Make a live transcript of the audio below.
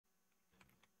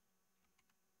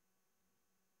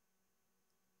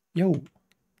Yo.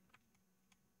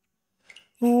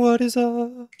 What is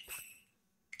up?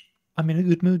 I'm in a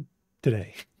good mood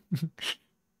today.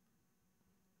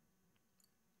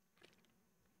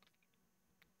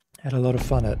 Had a lot of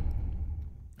fun at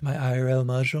my IRL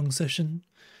Mahjong session.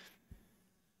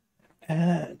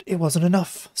 And it wasn't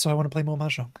enough, so I want to play more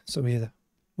Mahjong. So we're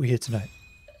here tonight.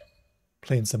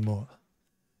 Playing some more.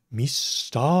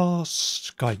 Mr.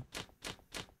 Skype.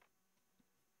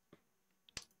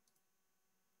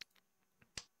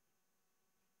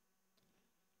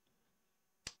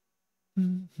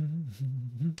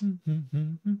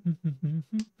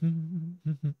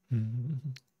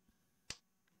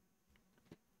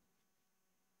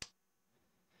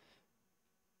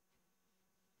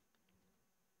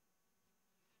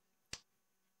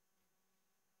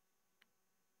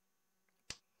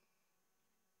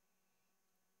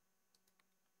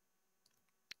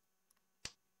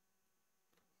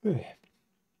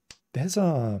 There's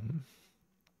I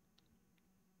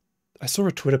saw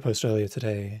a Twitter post earlier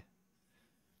today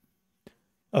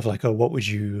of like a what would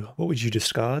you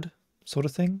discard sort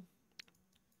of thing.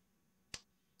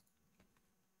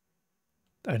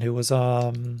 And it was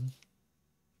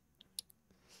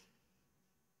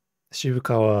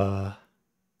Shibukawa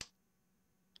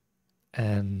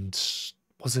and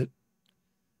was it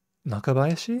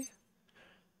Nakabayashi?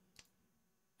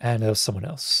 And there was someone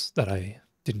else that I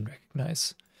didn't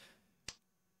recognize.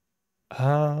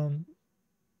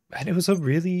 And it was a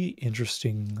really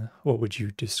interesting what would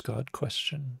you discard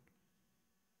question.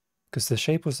 Because the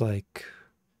shape was like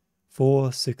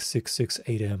 4, 6, 6, 6,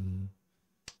 8M.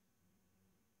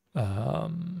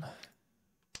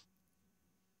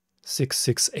 6,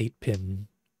 6, 8 pin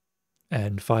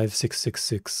and 5, 6, 6,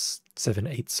 6, 7,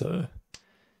 8 so.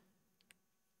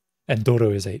 And Doro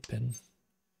is 8 pin.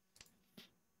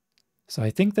 So I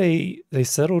think they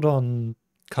settled on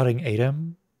cutting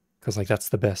 8M because like that's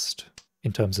the best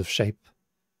in terms of shape.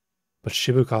 But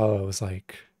Shibukawa was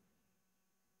like,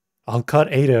 I'll cut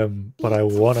 8M, but I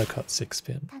want to cut 6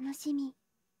 pin.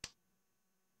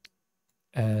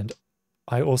 And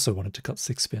I also wanted to cut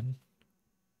 6 pin.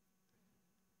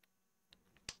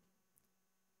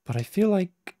 But I feel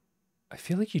like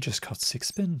you just cut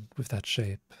 6 pin with that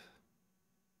shape.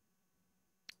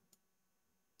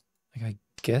 Like I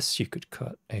guess you could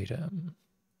cut 8M.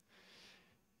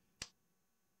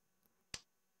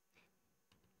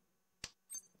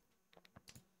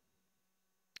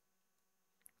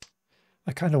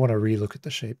 I kind of want to relook at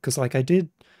the shape because like I did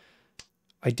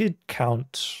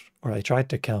count, or I tried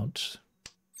to count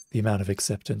the amount of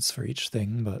acceptance for each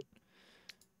thing, but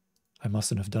I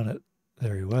mustn't have done it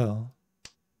very well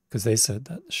because they said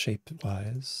that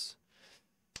shape-wise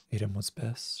 8M was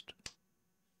best.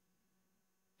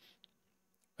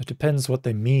 It depends what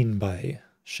they mean by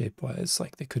shape-wise.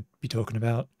 Like they could be talking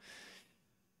about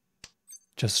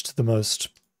just the most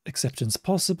acceptance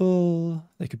possible.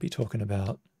 They could be talking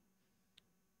about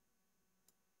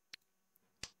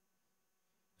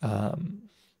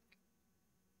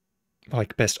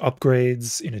like best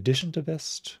upgrades in addition to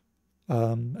best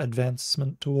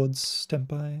advancement towards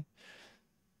Tenpai.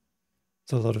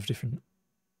 It's a lot of different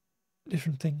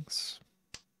things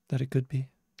that it could be.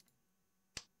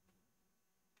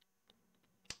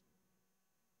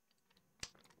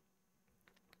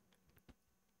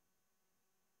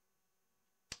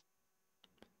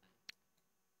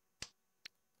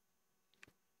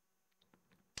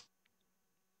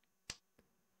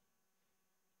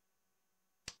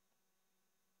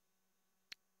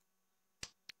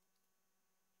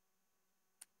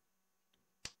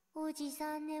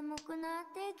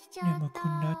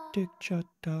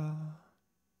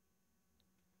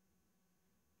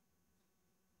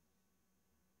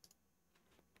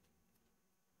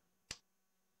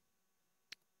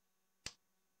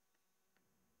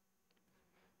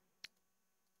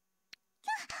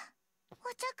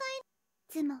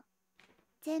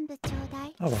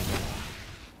 Oh well.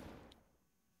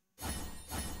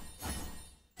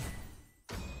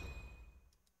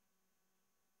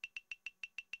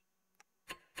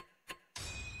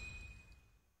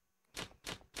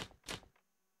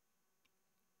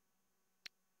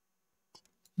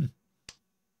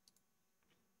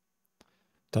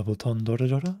 Double ton Dora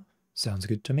Dora? Sounds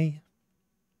good to me.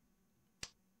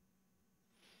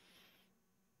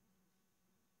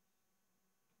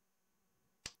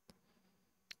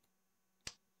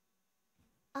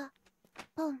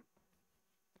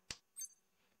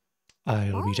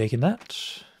 I'll be taking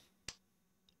that.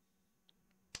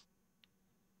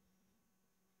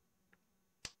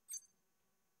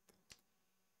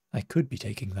 I could be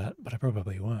taking that, but I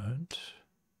probably won't.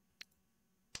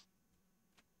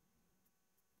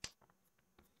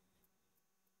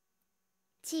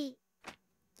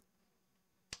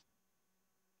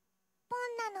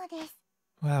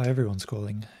 Wow, everyone's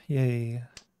calling. Yay.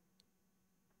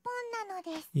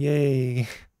 Yay.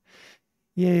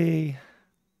 Yay.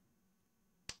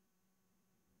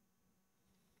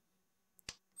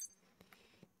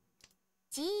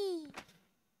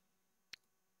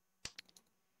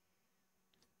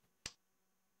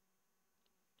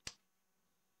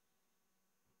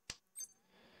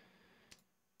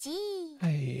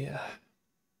 Hey.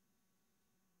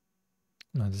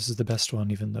 No, this is the best one,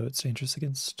 even though it's dangerous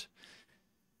against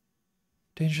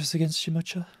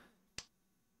Shimucha.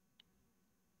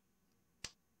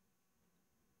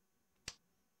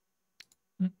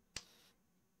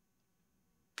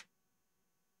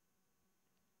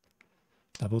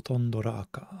 Dabotondora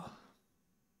aka.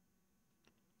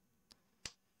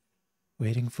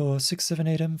 Waiting for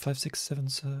 678M, 567,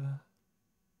 sir.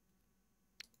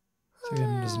 So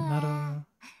again, doesn't matter.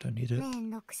 Don't need it.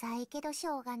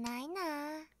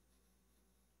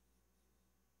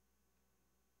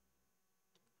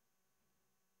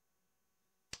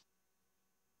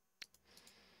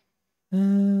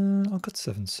 I'll cut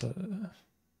 7, sir.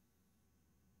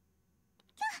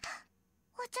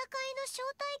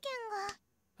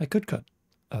 I could cut.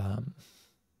 I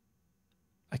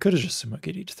could have just smoked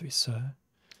each 3, sir.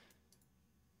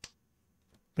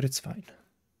 But it's fine.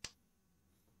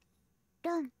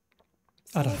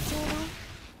 Ara.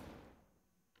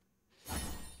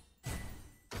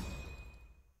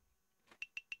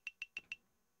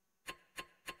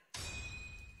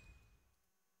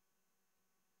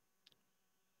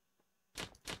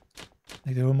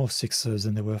 Like there were more 6s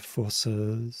than there were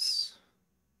 4s.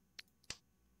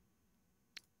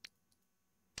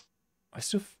 I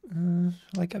still,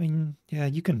 like, I mean, yeah,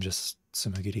 you can just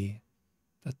Sumagiri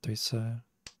that 3, so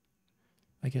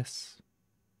I guess.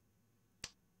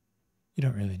 You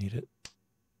don't really need it.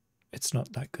 It's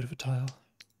not that good of a tile.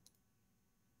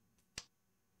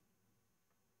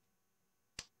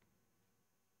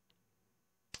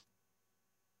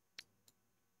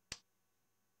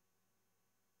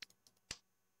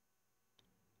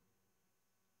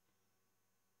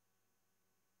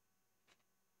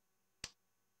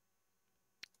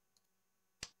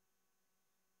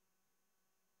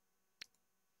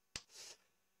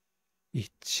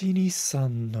 Ichi, ni,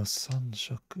 san no 3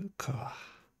色か。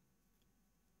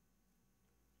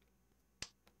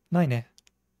ないね。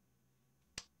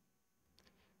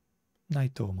ない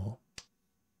と思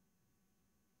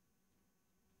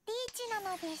う。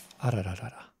あららら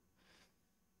ら。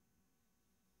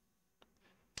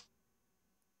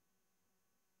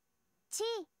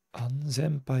安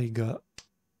全牌が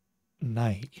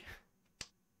ない。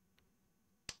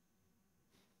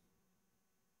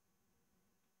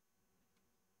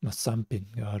まあ3品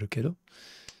があるけど。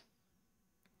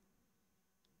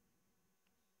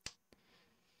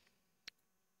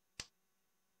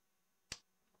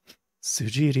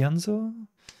筋入りあんぞ。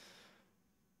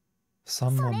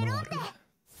3万もある。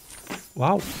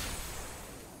わお。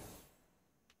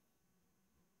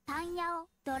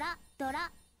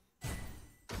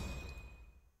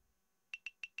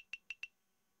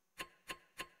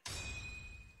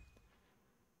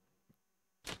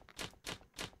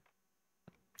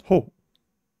ほう。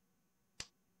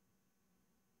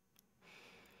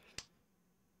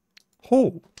ほ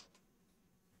う。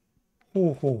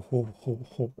ほうほうほうほう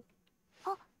ほう。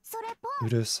う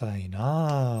るさいな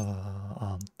あ、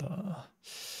あんた。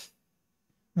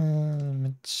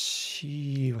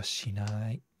チはし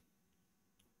ない。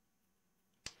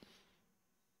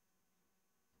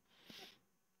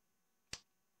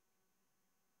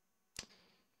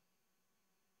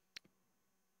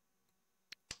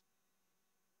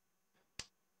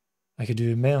I could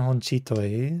do メンホンチト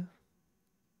イ。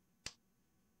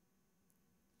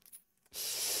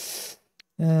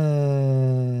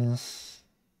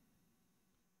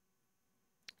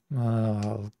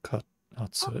I'll cut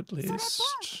Atsu at least.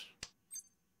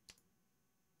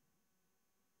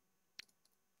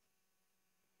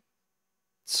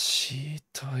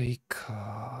 Chitoi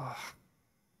ka.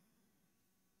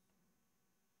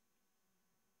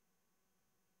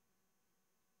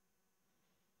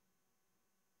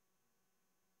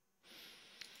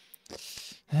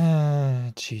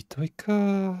 Chitoi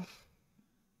ka.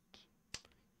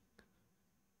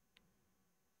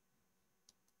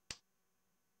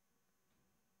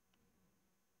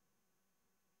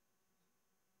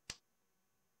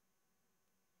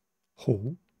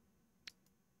 Ho.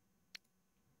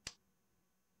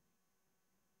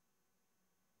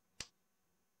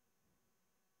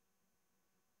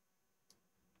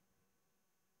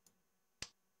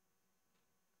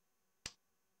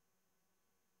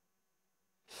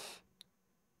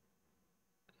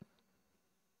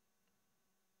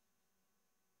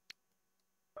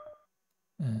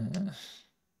 I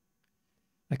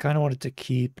kind of wanted to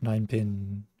keep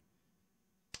 9-pin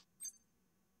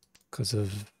because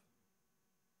of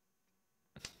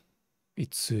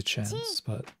Itsu chance,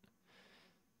 but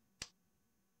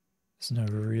there's no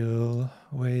real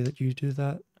way that you do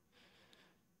that.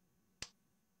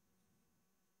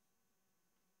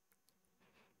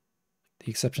 The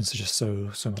exceptions are just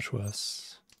so much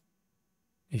worse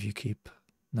if you keep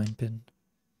 9-pin.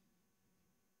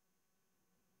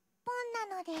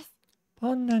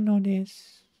 Ponなので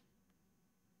す.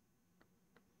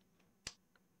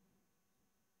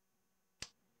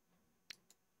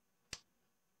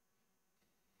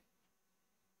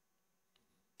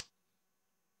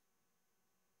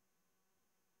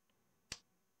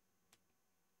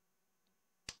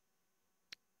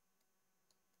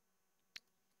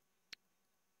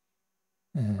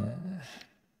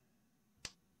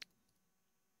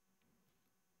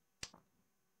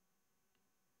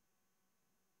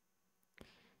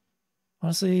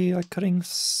 Honestly, like cutting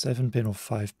 7-pin or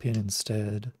 5-pin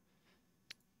instead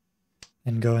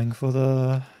and going for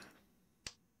the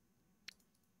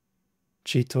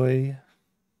Chitoi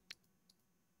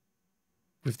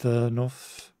with the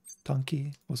North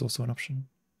Tanki was also an option.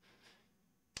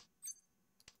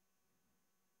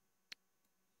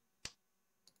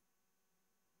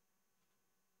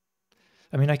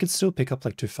 I mean, I could still pick up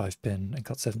like 2 5-pin and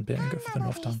cut 7-pin and go for the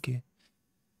North Tanki.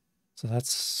 So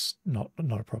that's not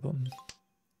a problem.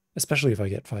 Especially if I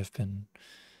get 5-pin.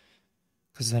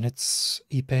 Because then it's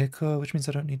Ipeko, which means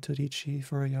I don't need Torichi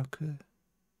for a Yaku.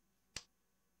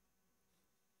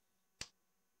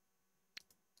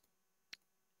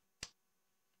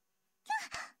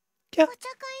 Yeah.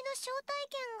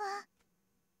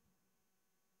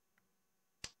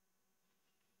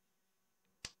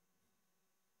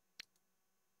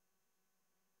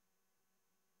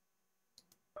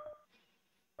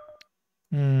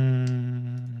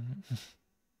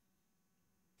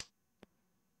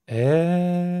 Eh.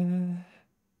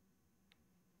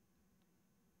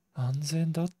 安全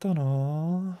だった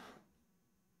な。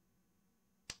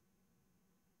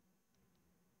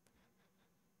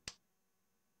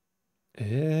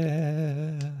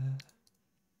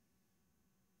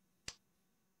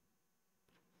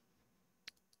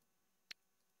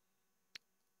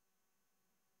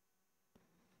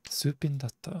数ピンだ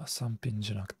った。3ピン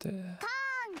じゃなくて。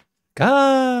カ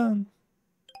ーン！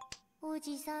お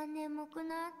じさん眠く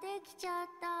なってきちゃっ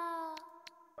た。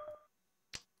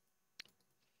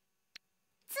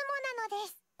つもなので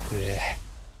す。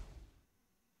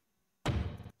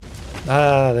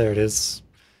Ah, there it is.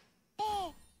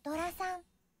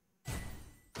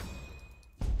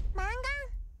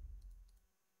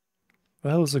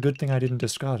 Well, it was a good thing I didn't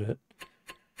discard it.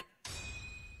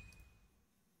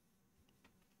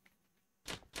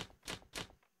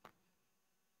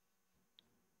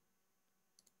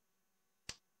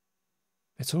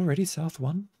 It's already South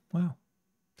 1? Wow.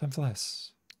 Time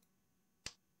flies.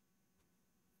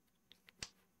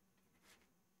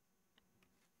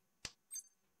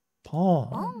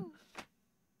 Pawn.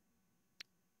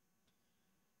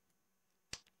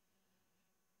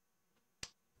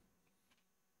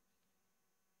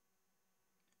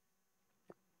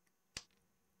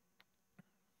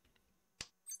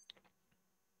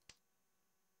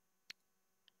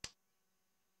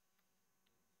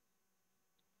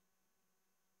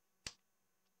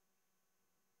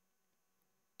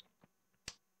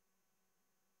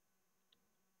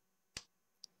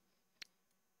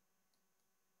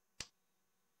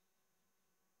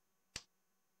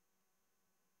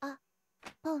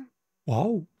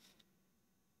 Wow.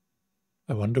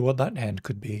 I wonder what that hand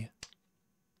could be.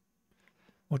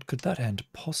 What could that hand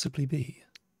possibly be?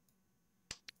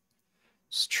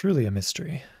 It's truly a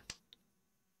mystery.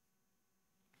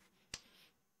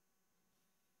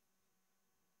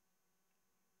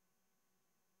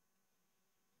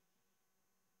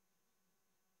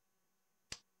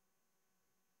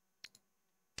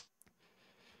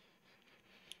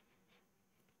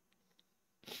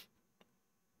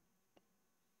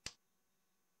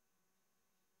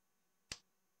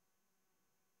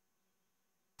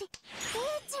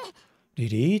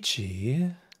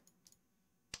 Riichi?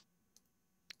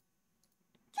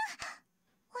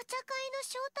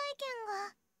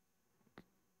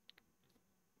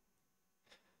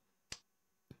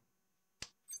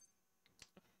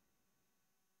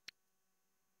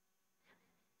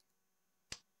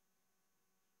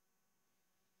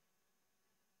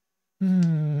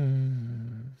 Hmm.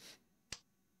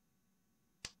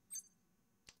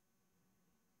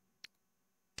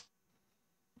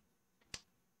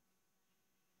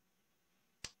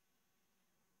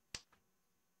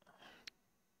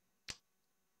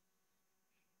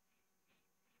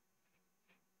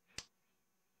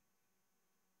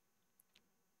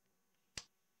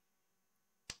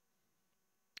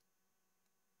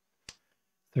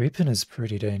 3-pin is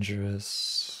pretty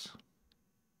dangerous.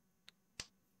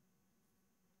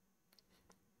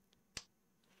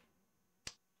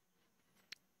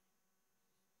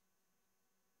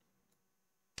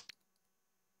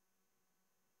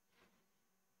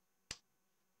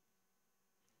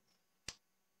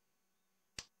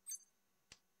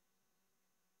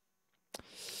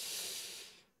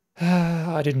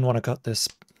 I didn't want to cut this.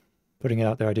 Putting it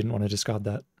out there, I didn't want to discard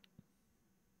that.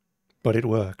 But it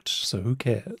worked, so who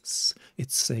cares?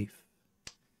 It's safe.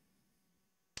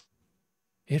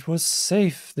 It was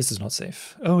safe. This is not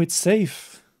safe. Oh, it's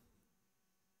safe.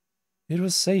 It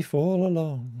was safe all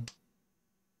along.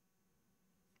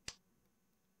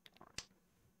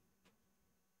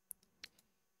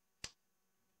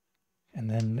 And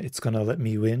then it's gonna let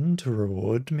me win to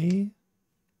reward me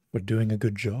for doing a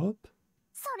good job?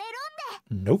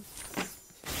 Nope.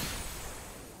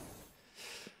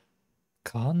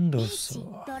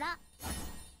 Kandoso.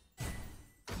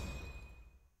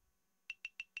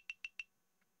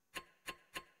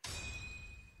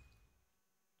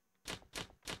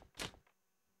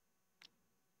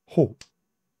 Ho.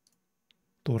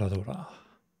 Dora dora.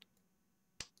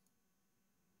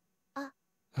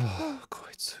 Ah, こ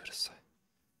いつうるさい。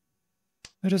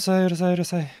うるさいうるさいうる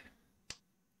さい。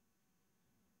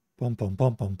ポンポンポ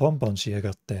ンポンポンポンしや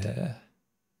がって。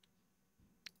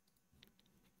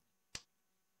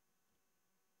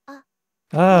あ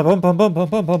あ、ポンポンポンポン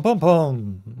ポンポンポンポ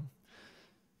ン。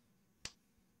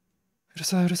うる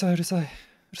さいうるさいうるさい。う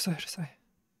るさいうるさい。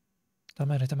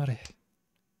黙れ黙れ。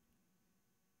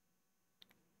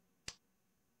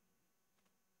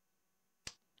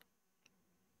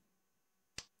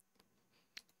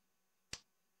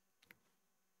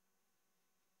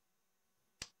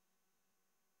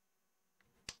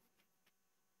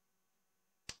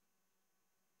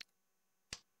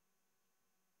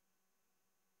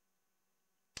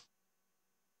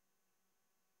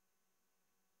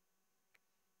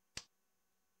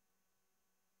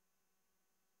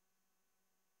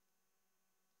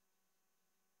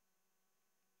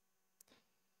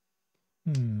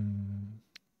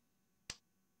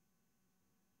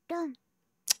ロン、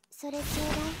それちょう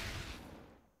だい。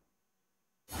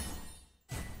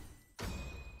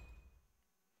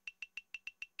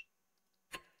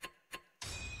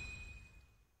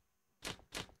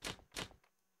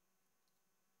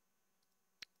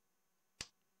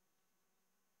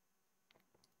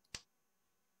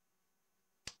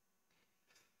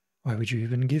Why would you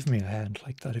even give me a hand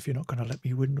like that if you're not going to let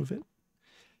me win with it?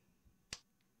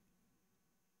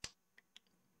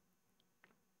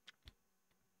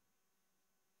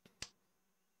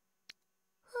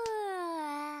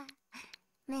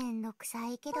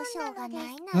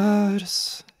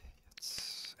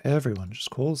 Everyone just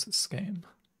calls this game.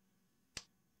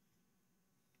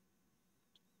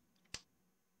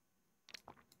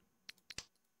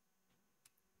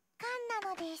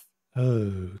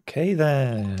 Okay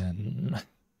then.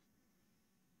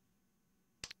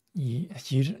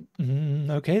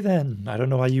 Okay then. I don't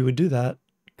know why you would do that,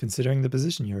 considering the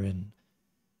position you're in.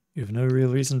 You have no real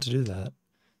reason to do that.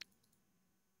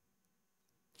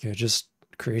 You're just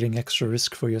creating extra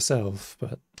risk for yourself,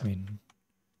 but, I mean,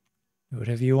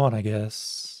 whatever you want, I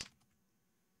guess.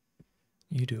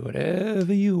 You do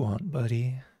whatever you want,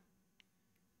 buddy.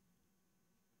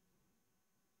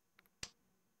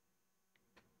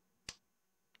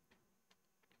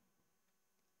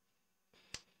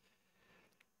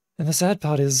 And the sad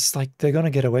part is, like, they're gonna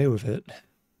get away with it.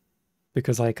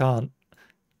 Because I can't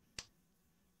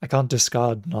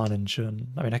discard Nan and Chun.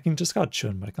 I mean, I can discard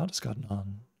Chun, but I can't discard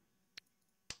Nan.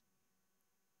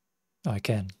 Oh, I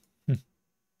can.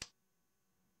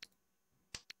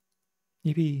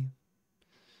 Yippee.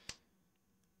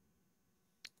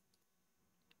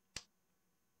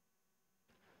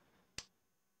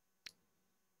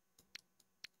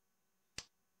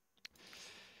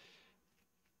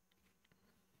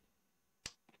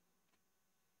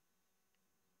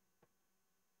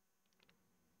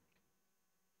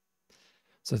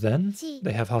 So then,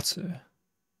 they have Hatsu.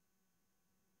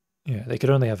 Yeah, they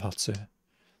could only have Hatsu.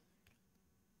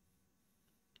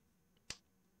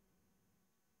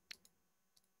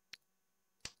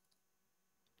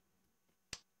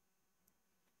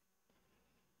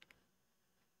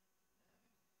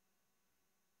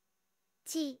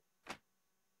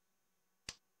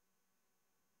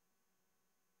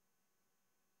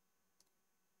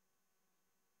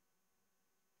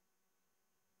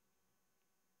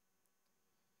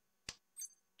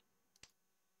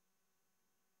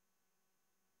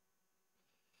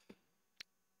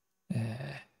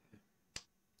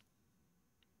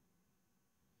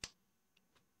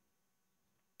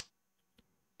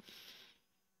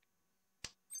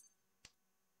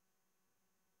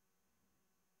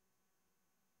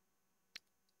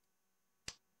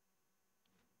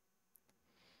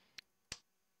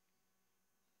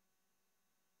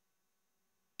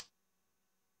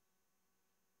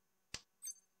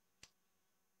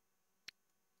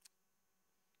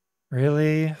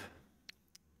 Really?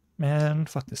 Man,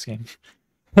 fuck this game.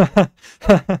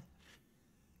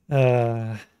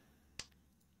 uh,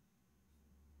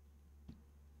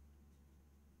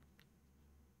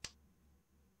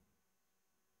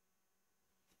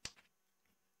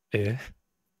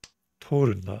 通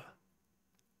るんだ。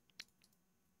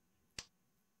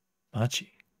マジ？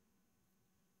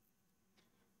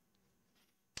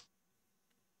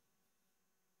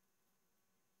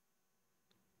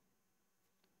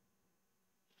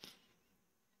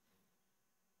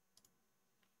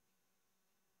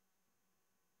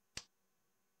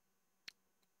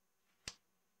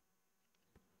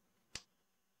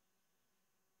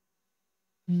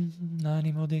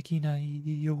何もできな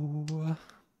いよ。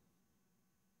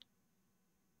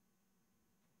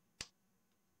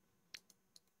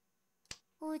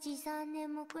おじさん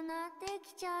眠くなって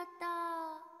きちゃった。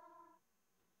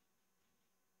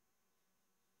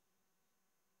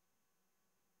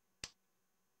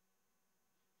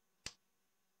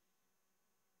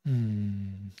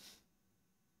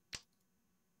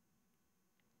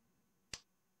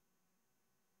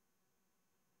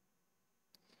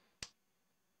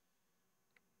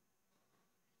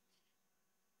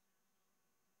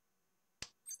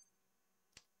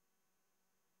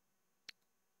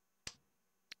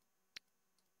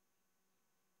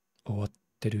終わっ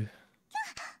てる。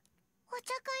お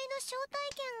茶会の招待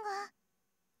券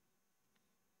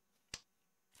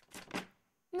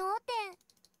が。脳天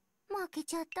負け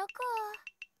ちゃったか。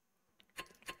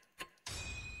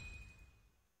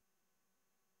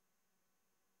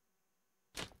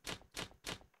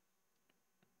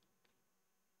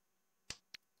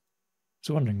I was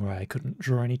wondering why I couldn't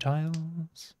draw any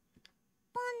tiles.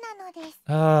 ポンなのです。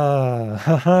Ah,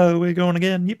 we're going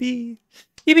again. Yippee!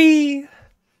 Yippee!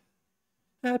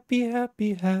 Happy,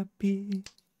 happy, happy.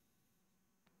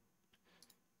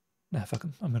 Nah, fuck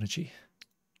him. I'm gonna cheat.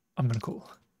 I'm gonna call.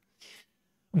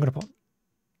 I'm gonna pawn.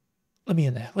 Let me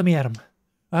in there. Let me at him.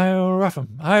 I'll rough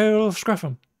him. I'll scruff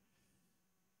him.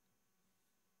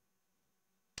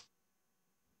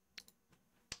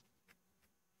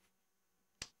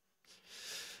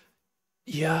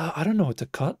 Yeah, I don't know what to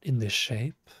cut in this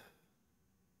shape.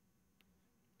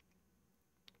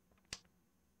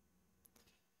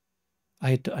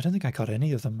 I don't think I cut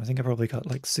any of them. I think I probably cut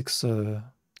like Sixer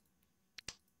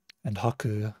and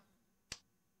Haku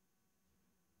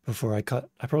before I cut.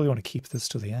 I probably want to keep this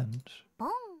to the end. ポン。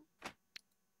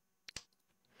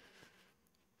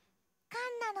カ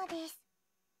ンなのです。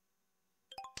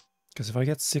Because if I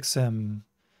get 6M,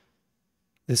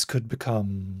 this could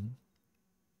become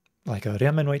like a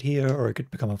Ramen right here, or it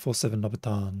could become a 4-7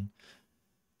 Nobatan,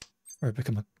 or it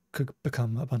could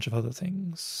become a bunch of other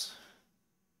things.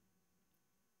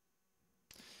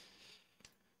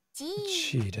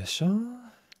 1でしょ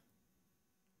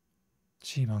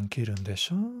 ?1 万切るんで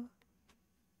しょ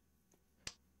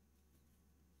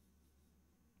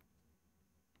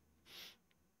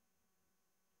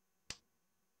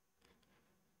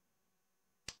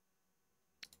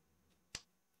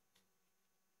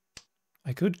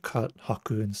I could cut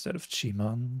Haku instead of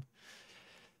Chiman.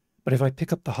 But if I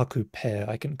pick up the Haku pair,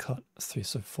 I can cut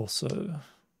 3-so, 4-so.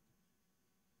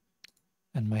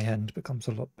 And my hand becomes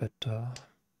a lot better.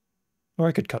 Or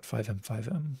I could cut 5M,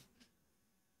 5M.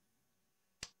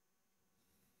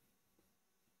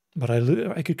 But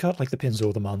I could cut like the Pinzo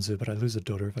or the Manzu, but I lose a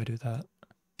daughter if I do that.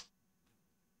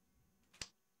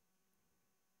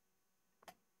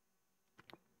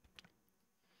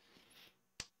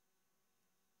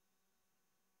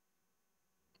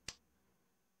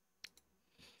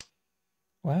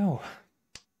 Wow.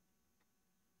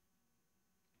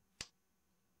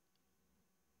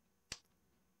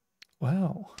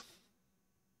 Wow.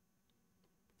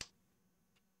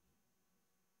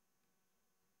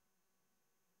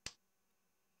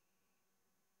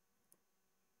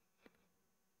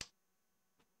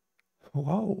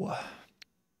 Wow.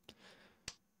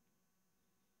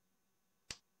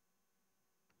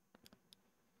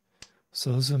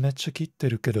 Sozu めっちゃ切って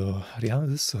るけど、リャン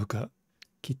嘘が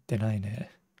切ってない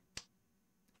ね。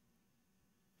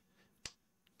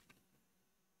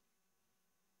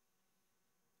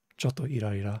ちょっとイ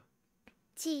ライラ。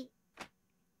チ。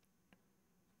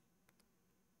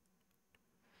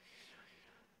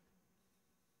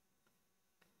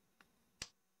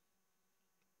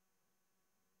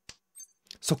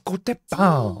そこでバ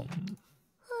ーン。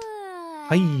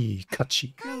はい、勝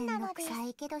ち。めんどくさ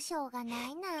いけどしょうがな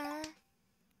いな。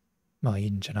まあい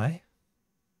いんじゃない？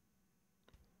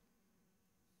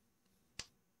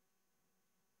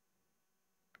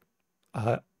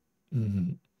あ、う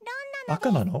ん。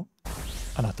赤なの？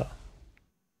あなた。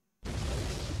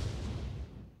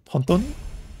本当に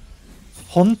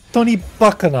本当に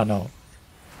バカなの。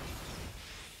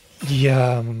い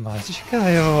やー、マジか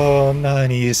よ。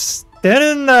何して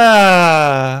るん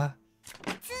だ。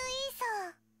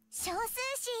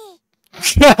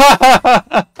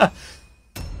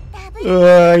う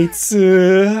わ、あい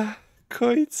つ。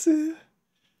こいつ。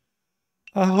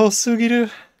アホすぎる。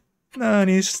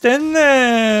何してん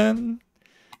ねん。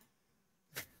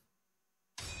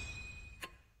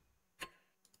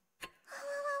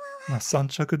まあ、3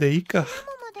着でいいか。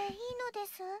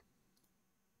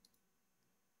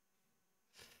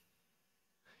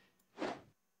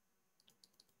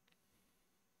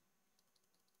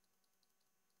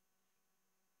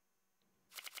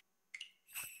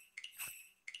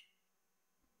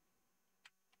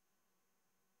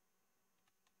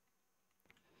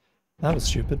That was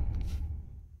stupid.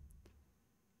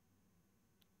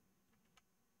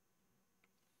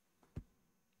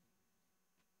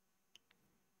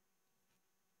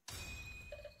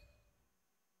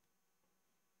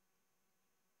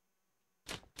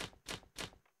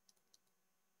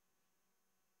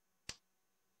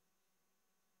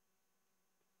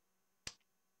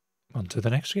 On to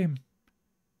the next game.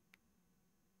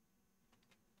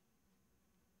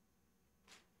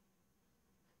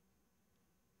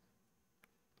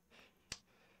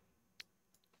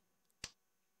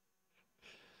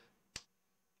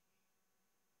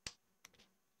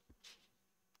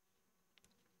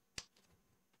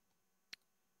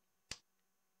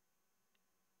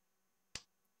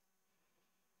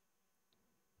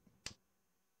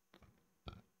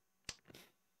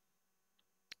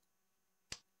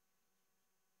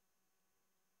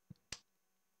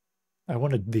 I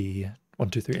wanted the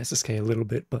 123 SSK a little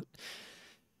bit, but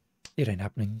it ain't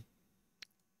happening.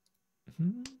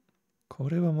 こ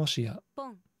れはもしや。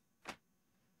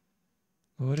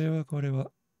これ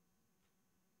は。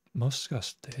もしか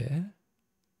して？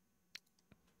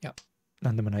いや、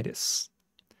なんでもないです。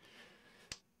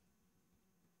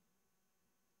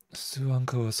数アン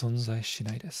カーは存在し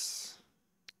ないです。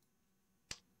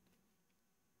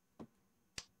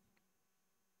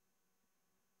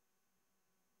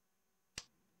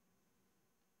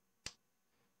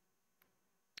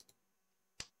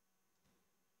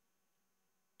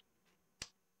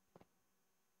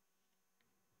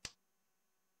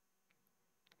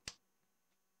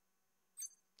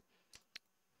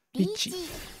1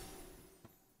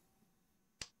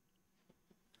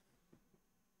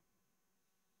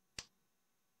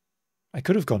 I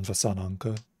could have gone for Sun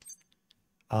Anchor.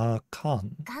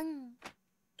 Kan.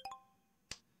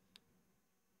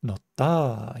 乗っ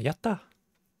た。やった。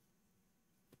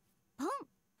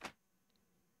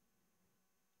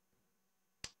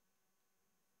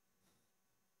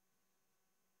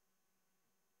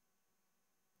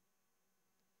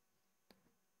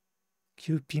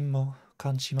9ピンも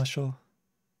感じましょ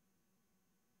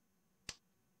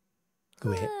う。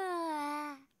上。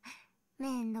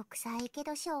めんどくさいけ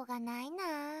どしょうがないな。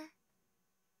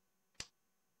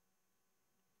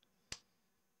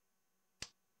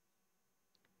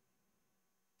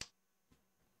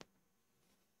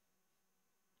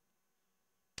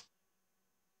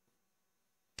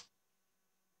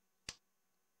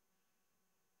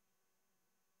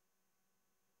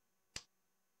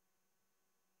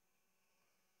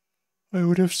I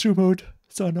would have sumoed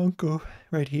Zanonko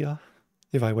right here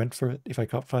if I went for it, if I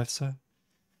got 5 star.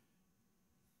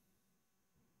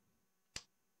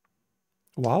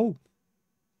 Wow.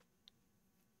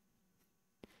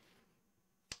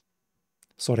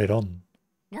 それロン。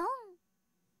ロ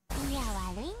ン。いや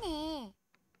悪いね。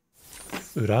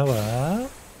裏は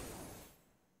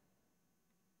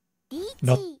リーチ。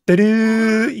乗って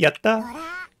る。やった。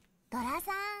ドラ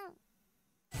さん。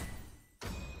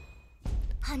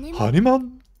ハネマ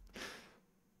ン。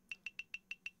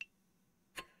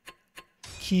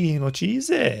気持ちいい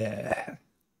ぜ。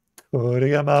これ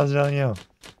が麻雀よ。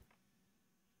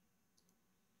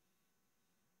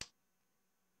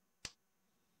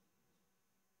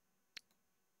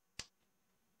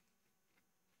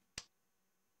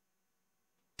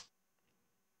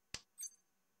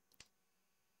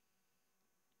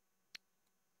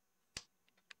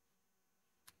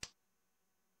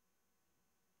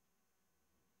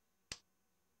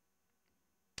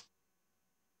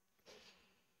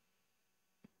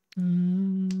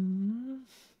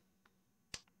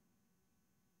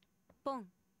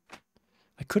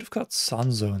I could have cut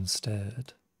Sanzo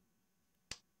instead.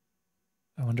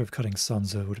 I wonder if cutting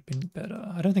Sanzo would have been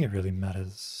better. I don't think it really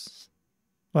matters.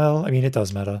 Well, I mean, it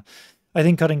does matter. I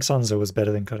think cutting Sanzo was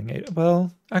better than cutting Adam.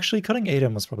 Well, actually, cutting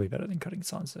Adam was probably better than cutting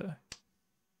Sanzo.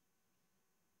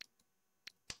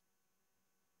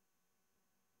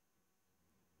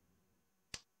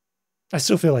 I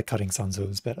still feel like cutting Sanzo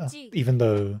is better, even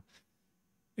though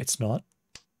it's not.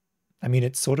 I mean,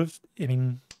 it's sort of, I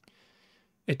mean,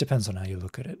 it depends on how you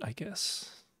look at it, I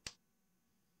guess.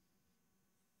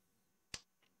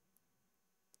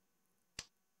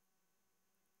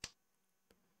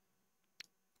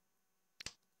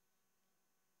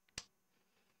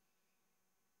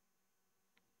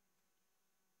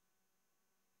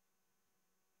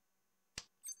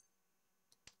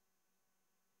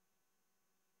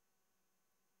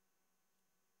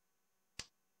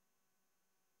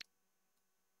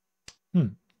 Hmm.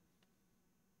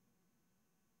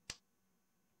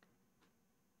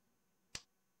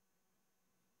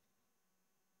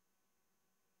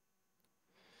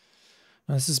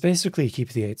 Now, this is basically keep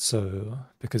the 8 so,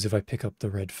 because if I pick up the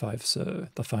red 5 so,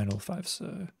 the final 5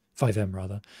 so, 5M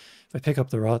rather, if I pick up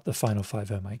the final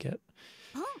 5M, I get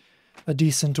a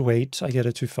decent weight, I get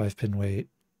a 2 5-pin weight,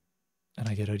 and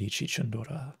I get a Richi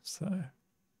Chundora, so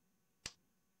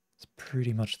it's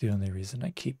pretty much the only reason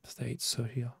I keep the 8 so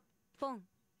here.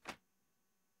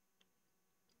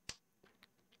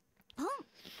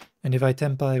 And if I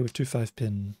tempai with 2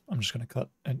 5-pin, I'm just going to cut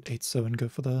an 8 so and go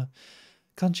for the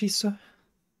kanchi so.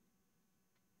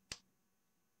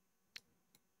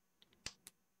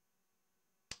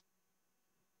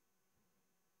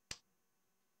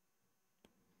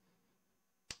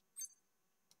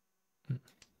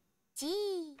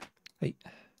 Hey.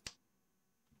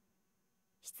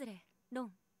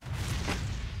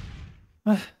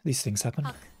 These things happen.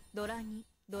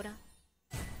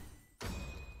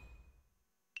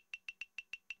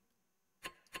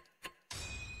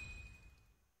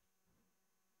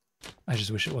 I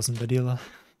just wish it wasn't the dealer.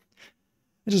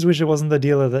 I just wish it wasn't the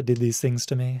dealer that did these things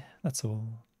to me. That's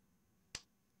all.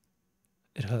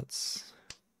 It hurts.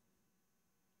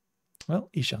 Well,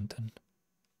 Ishanten.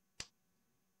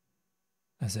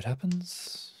 As it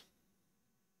happens.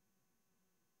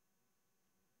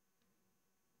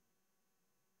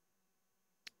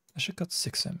 I should cut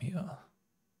 6M here.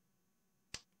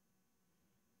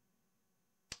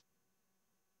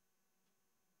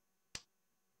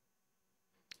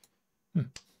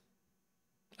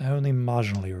 I only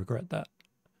marginally regret that.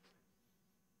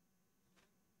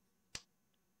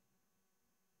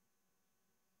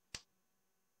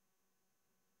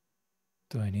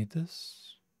 Do I need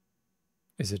this?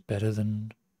 Is it better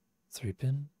than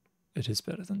 3-pin? It is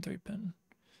better than 3-pin.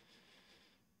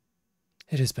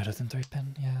 It is better than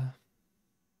 3-pin, yeah.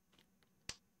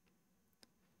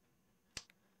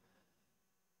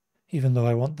 Even though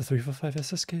I want the 345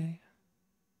 SSK.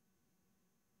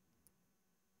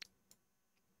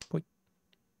 Wait.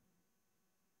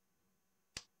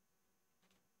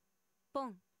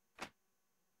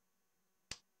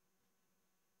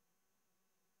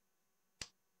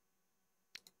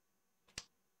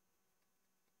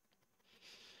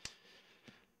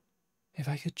 If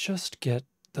I could just get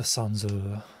the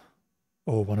Sanzo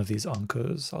or one of these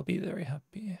Ankos, I'll be very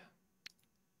happy.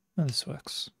 Oh, this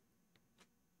works.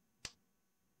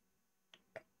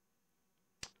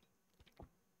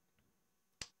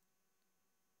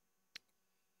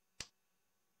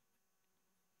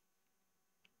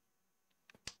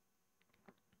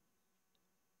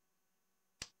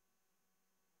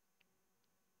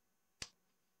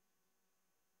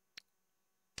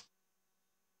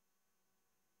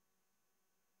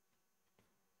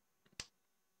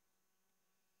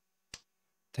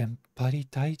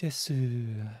 Temparitai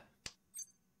desu.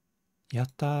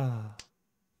 Yatta.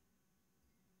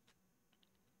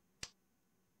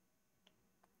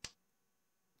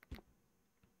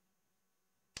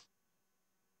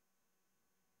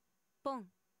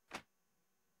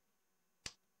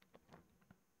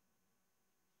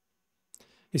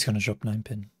 He's gonna drop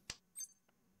 9-pin.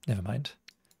 Never mind.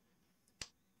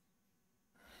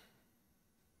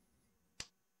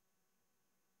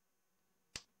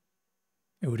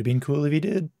 It would have been cool if he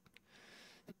did.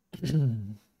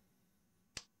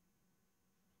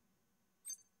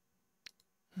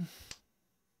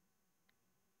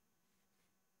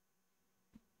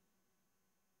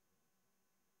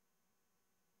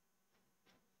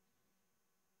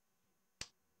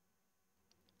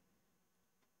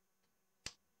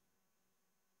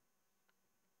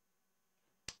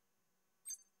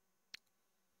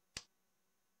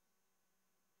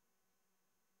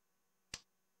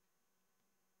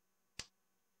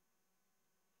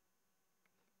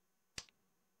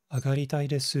 Agaritai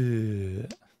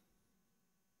desu.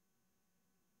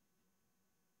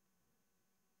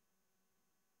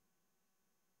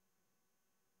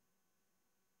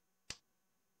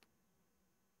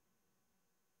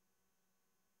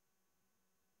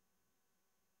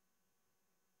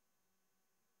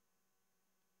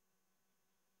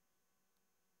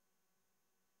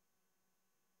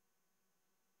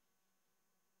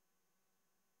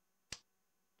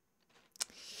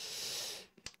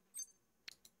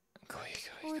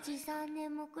 おじさん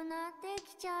眠くなって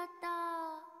きちゃった。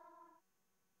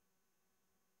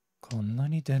こんな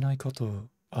に出ないこと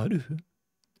ある？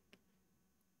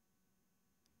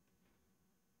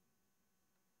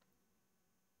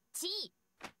ち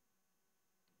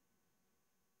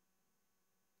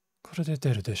これで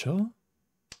出るでしょ？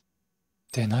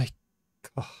出ない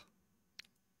か。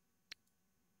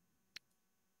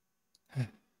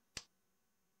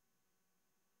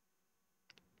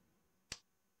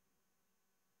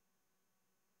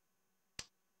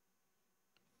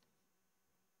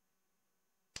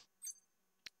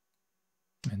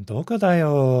どこだ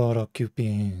よ、ロッキュピ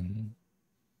ン。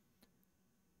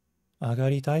上が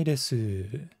りたいで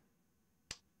す。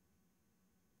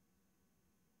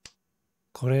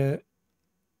これ、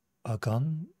上が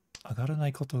らな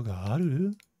いことがあ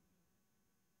る？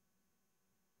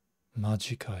マ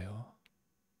ジかよ。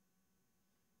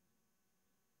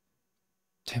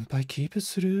テンパイキープ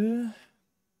する？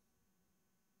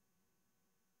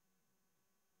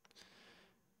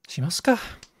しますか。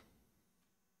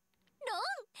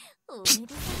おめで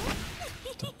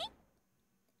とう。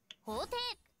法廷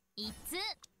一通。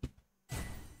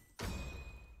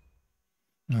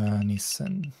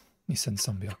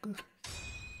2300。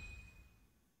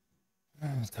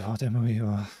どうでもいい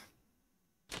わ。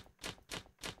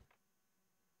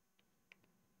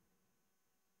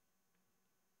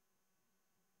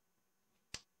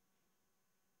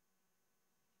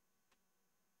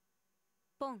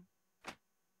ポン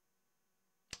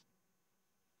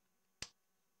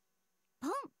ポ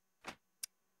ン。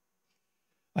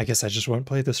 I guess I just won't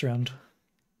play this round.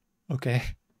 Okay.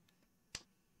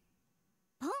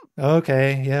 ポン。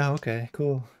 Okay, yeah, okay,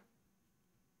 cool.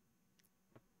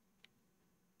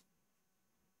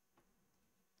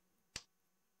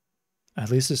 At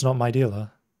least it's not my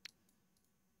dealer.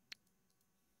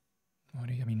 What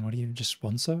do you just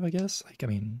want so, I guess? Like, I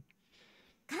mean...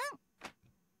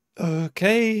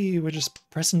 Okay, we're just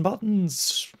pressing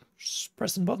buttons. Just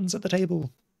pressing buttons at the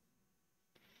table.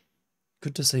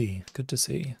 Good to see, good to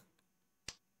see.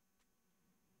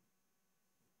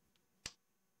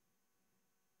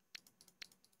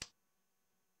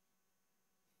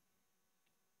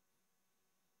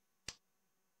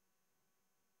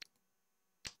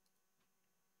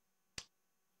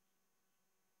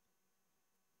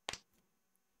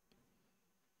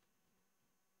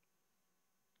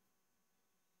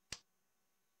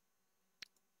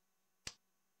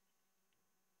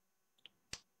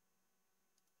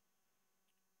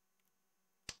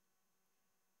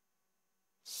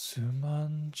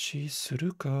 Sumanchi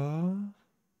suru ka?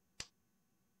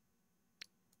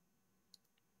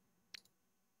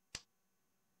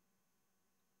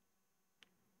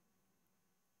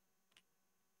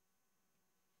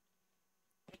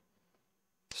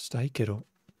 Shitai kedo.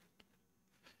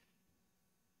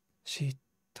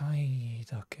 Shitai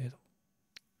da kedo.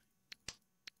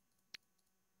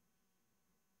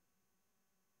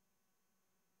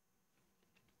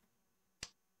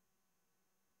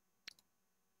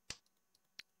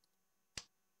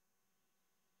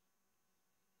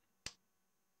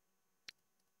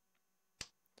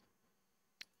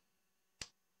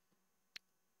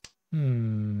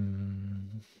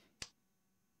 Hmm.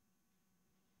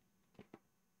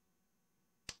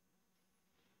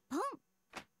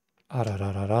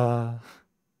 Arararara.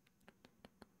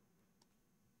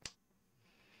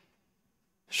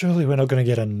 Surely we're not going to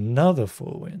get another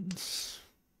 4 wins.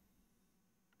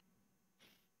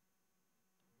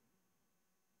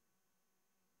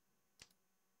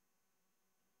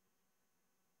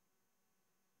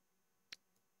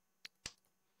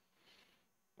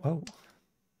 Whoa.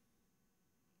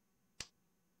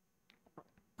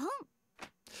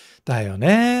 だよ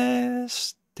ね。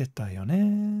知ってたよ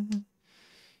ね。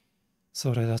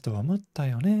それだと思った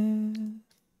よね。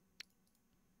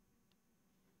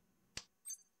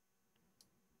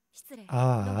失礼。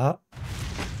ああ。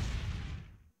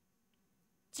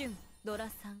ジュンドラ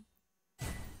さん。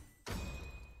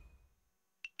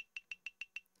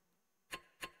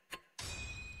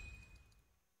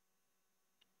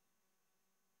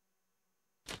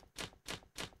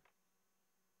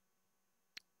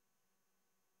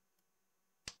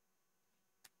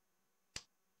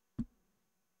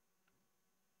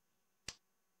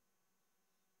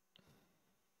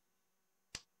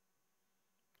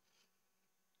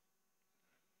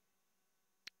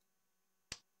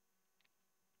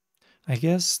I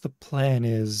guess the plan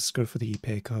is go for the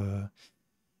Yippee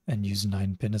and use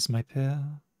 9-pin as my pair.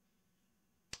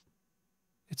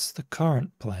 It's the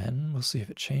current plan. We'll see if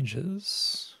it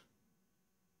changes.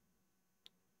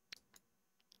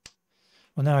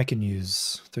 Well, now I can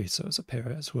use 3 so as a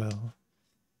pair as well.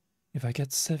 If I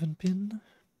get 7 pin,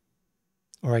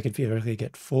 or I could theoretically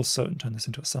get full so and turn this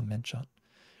into a sum min shot.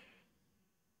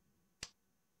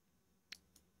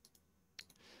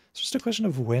 It's just a question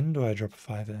of when do I drop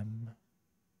 5M.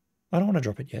 I don't want to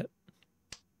drop it yet.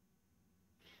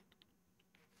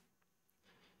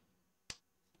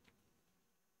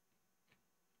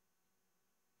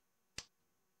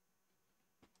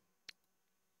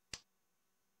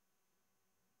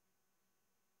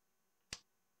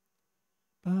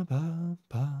 Ba ba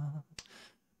ba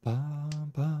ba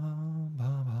ba ba ba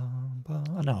ba.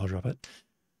 Oh, no, I'll drop it.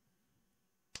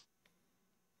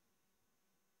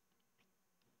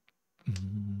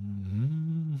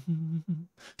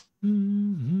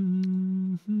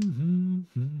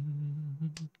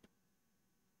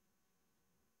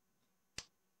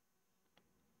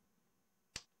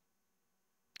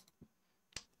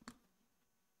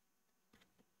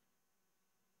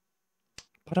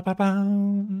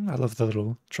 I love the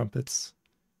little trumpets.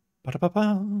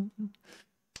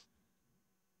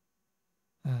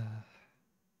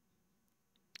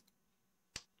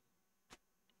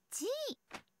 G.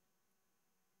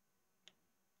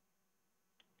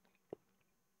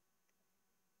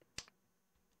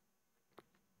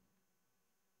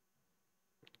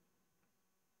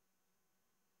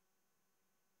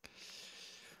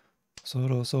 そ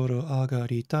ろそろ上が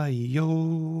りたい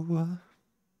よ。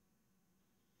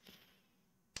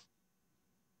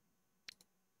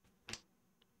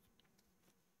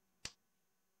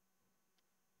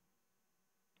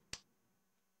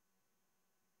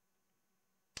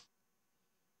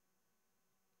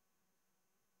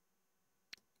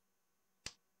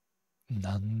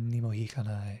何にも引か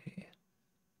ない。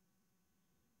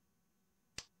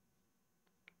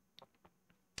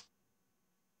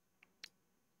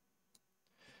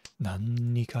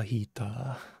何か引い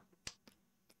た。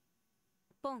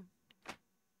ポン。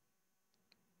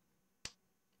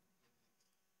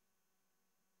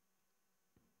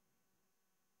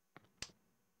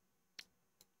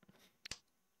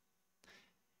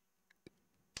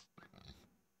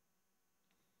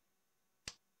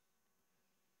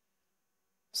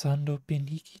三六ピン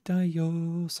引きたいよ、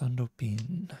三六ピ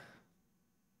ン。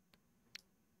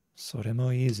それ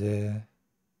もいいぜ。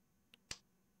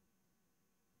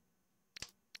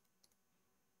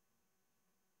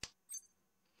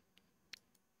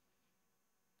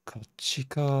こっち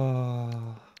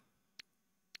か。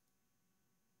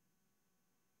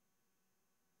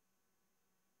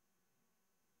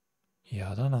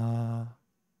嫌だな。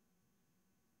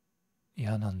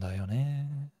嫌なんだよ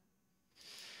ね。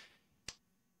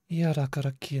嫌だか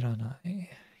ら切らない。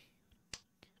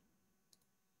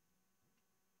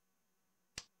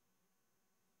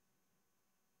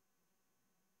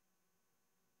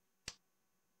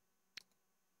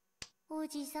お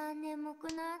じさん眠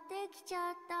くなってきち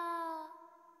ゃった。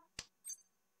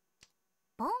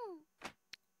ポン。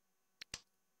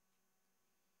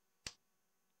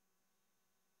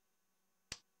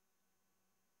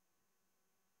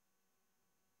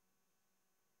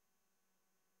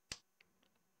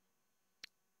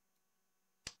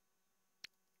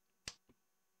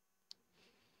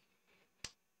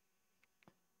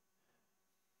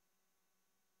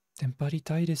テンパり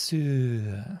たいです。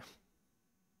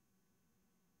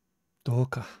どう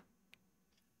か。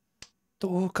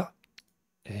どうか。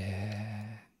脳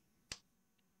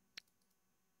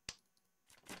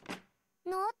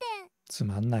天。つ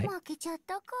まんない。負けちゃっ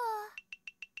たか。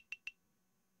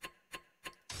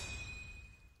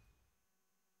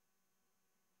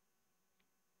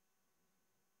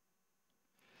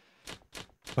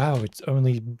Wow, it's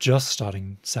only just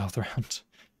starting South round.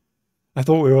 I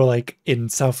thought we were like in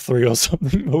South 3 or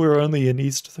something, but we were only in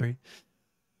East 3.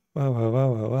 Wow, wow,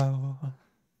 wow, wow, wow.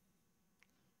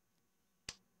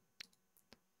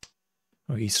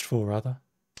 Or East 4, rather.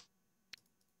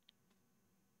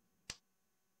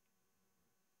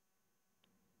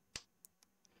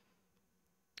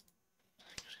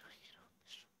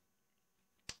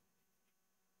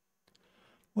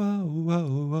 Whoa,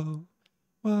 whoa, whoa.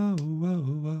 Whoa, whoa,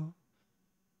 whoa.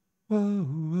 Whoa,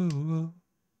 whoa, whoa.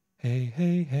 Hey,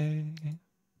 hey, hey.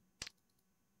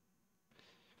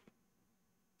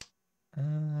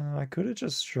 I could have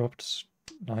just dropped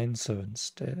 9 so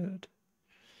instead.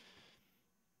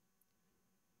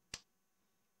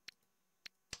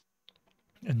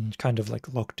 And kind of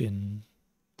like locked in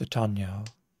the Tanya.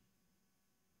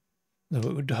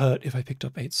 Though it would hurt if I picked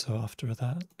up 8 so after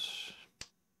that.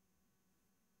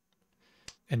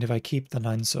 And if I keep the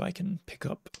 9 so I can pick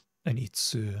up an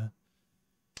Itsu.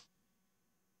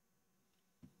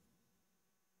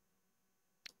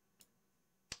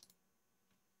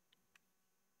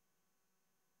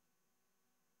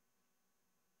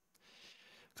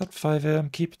 Got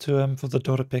 5M, keep 2M for the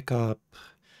Dora pickup.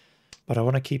 But I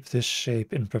want to keep this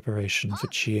shape in preparation for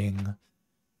cheeing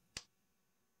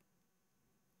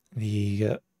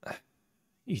the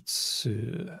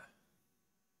Itsu.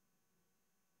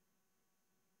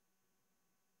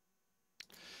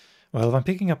 Well, if I'm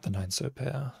picking up the 9-so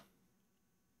pair.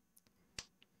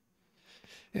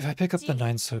 If I pick up the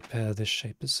 9-so pair, this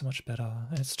shape is so much better.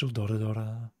 And it's still Dora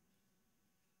Dora.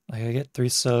 Like, I get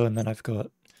 3-so, and then I've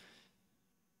got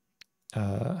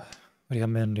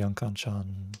Ryamen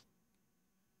Ryankan-chan.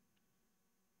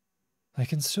 I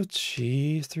can still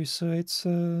chi 3-so,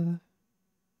 8-so.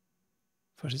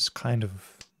 But it's kind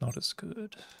of not as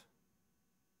good.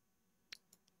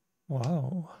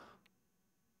 Wow.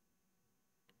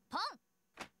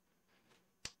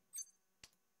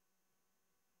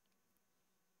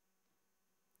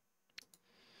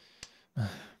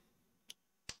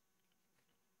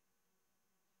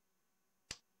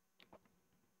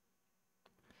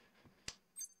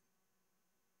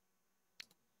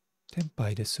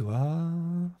 Tenpai desu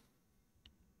wa.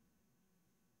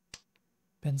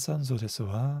 Pensanzo desu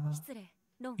wa.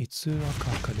 Itsu wa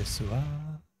kaka desu wa.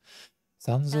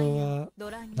 Sanzo wa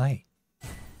nai.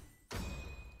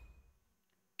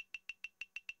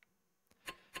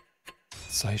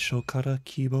 Saisho kara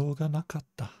kibou ga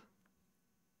nakatta.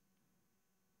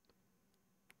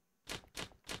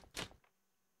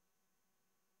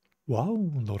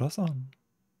 Wow, Nora-san.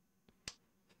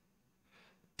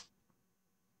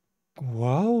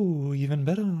 Wow, even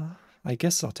better. I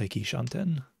guess I'll take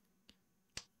Ishanten.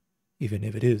 Even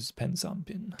if it is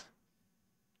Pensampin.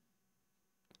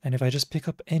 And if I just pick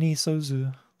up any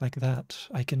Sozu like that,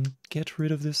 I can get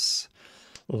rid of this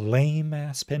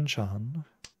lame-ass Penchan.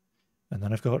 And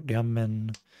then I've got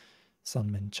Ryamen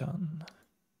Sanmen-chan.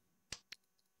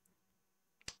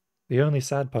 The only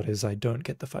sad part is I don't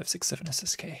get the 567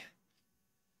 SSK.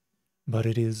 But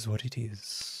it is what it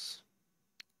is.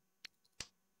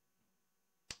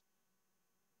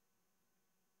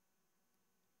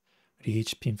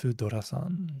 Reach Pinfu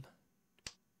Dora-san.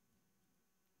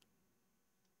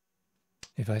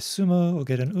 If I sumo or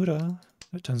get an Ura,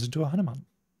 it turns into a Hanuman.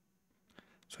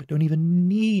 So I don't even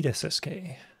need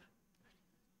SSK.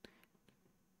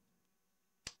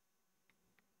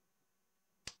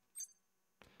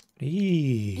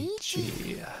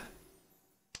 Riichi.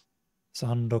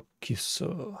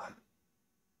 Sanrokuso.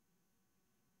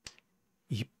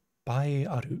 Ippai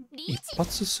aru.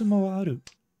 Ippatsu sumo wa aru.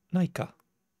 Nai ka.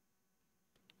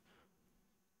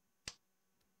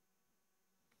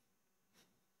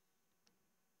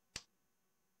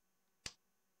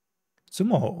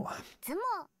 Sumo.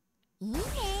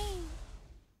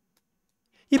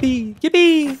 Yippee!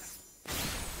 Yippee!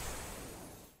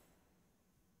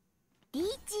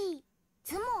 Riichi,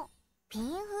 Tsumo,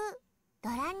 Pinfu,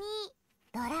 Dora ni,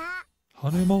 Dora.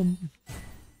 Hanemon.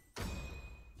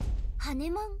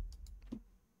 Hanemon.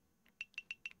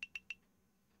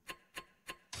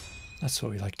 That's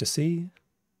what we like to see.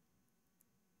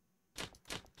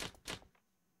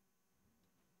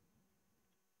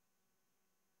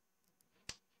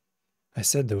 I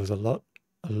said there was a lot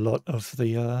of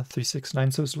the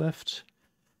 369 sos left.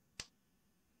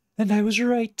 And I was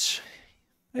right.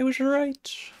 I was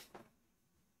right.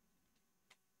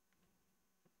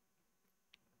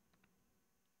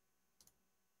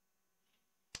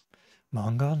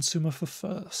 Manga and Suma for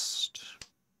first.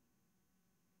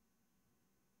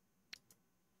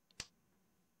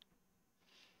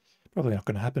 Probably not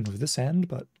going to happen with this hand,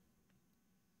 but...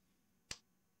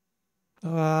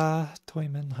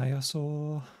 Toimen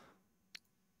Hayaso.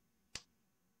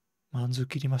 Manzu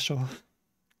kirimashou.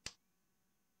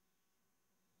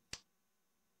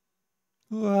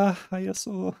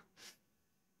 Hayaso.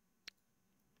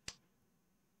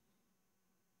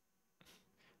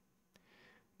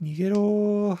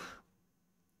 Nigero.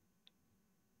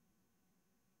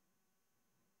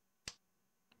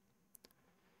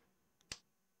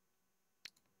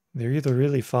 They're either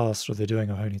really fast or they're doing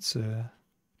a Honitsu.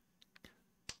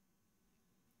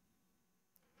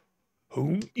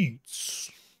 Home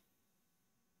eats.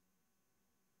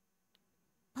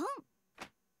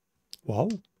 Wow.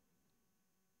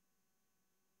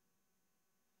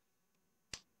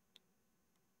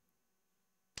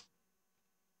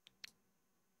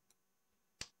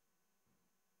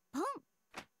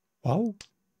 Wow.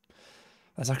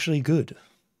 That's actually good.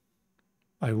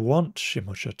 I want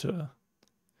Shimosha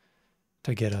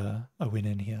to get a win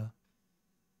in here.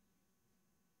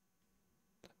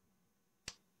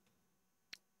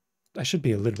 I should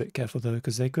be a little bit careful though,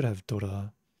 because they could have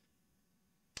Dora.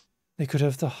 They could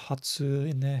have the Hatsu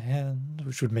in their hand,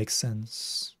 which would make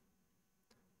sense.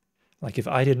 Like, if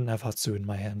I didn't have Hatsu in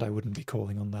my hand, I wouldn't be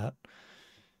calling on that.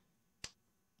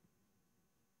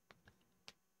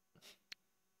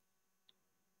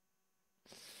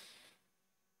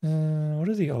 What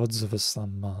are the odds of a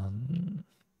summon?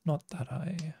 Not that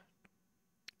high.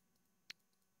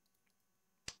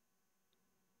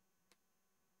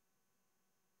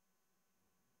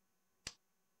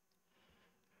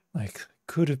 Like,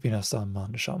 could have been a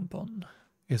summon shampon,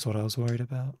 is what I was worried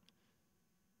about.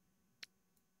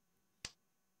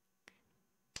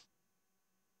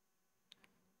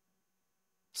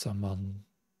 Summon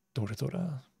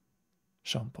Doradora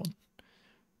shampon.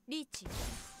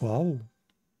 Wow.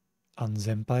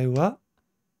 Anzenpai wa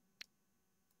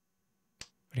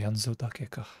Ryanzo dake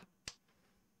ka.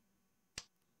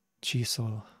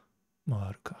 Chiso mo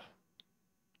aru ka.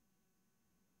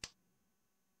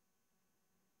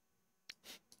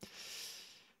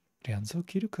 Ryanzo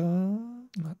kiru ka?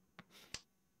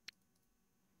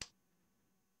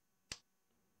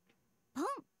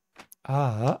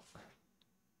 Ah.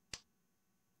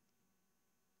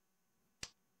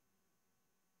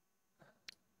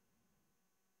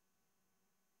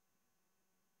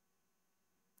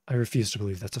 I refuse to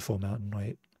believe that's a full mountain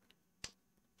weight.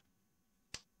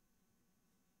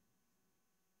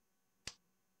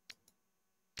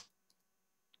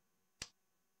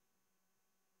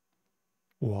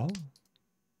 Wow.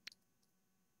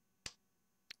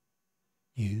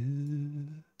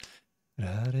 Yurarete.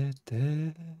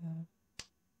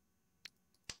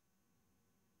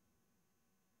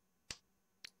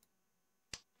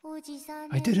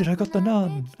 I did it, I got the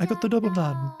nun. I got the double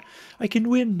nun. I can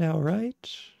win now, right?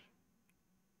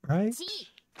 Right?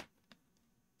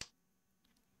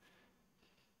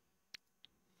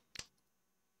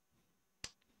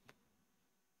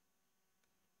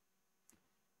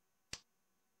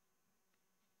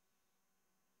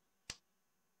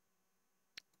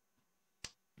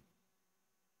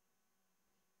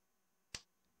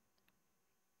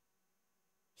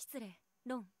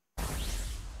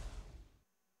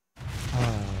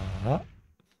 Ah.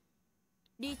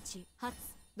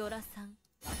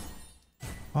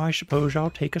 I suppose I'll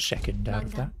take a second out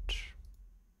of that.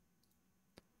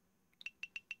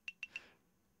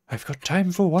 I've got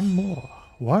time for one more.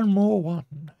 One more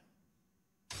one.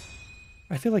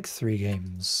 I feel like 3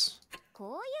 games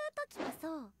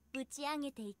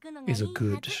is a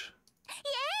good...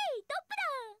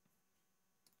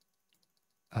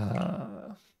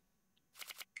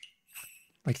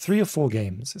 like 3 or 4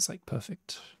 games is like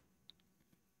perfect.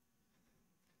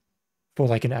 For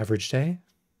like an average day.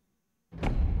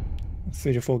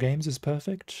 3 to 4 games is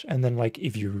perfect. And then like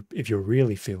if you're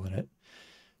really feeling it,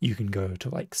 you can go to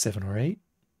like 7 or 8.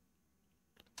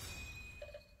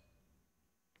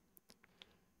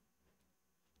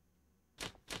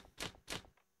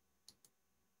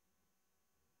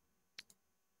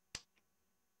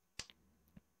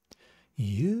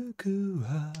 Yuku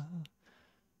wa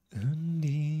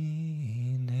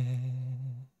undi ne.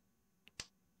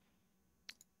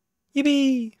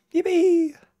 Yippee!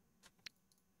 Yippee!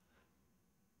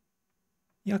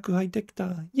 Yaku hai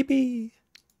dekita! Yippee!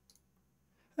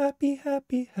 Happy,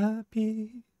 happy,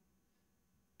 happy.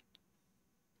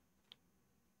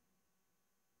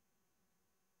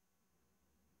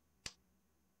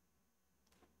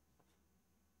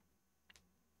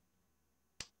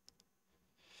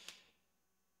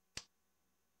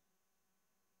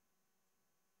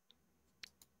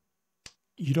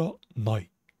 Ira nai.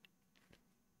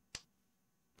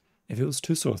 If it was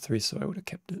 2 or 3, so I would have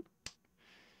kept it.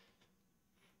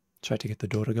 Try to get the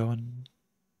daughter going.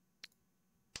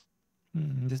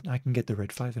 I can get the red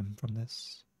 5M from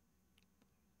this.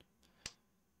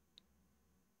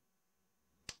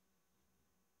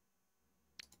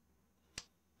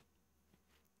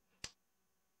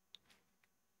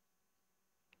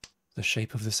 The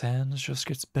shape of this hand just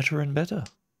gets better and better.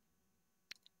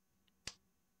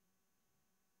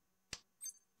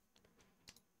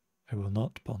 I will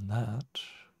not pawn that,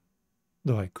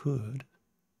 though I could.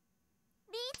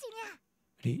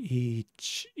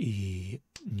 Riichi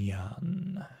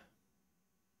nyan.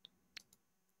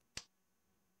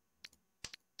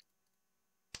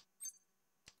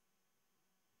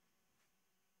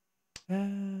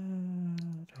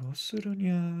 Do suru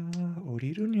nya?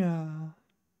 Oriru nya?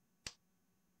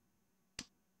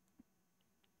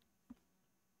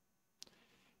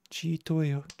 Chitoe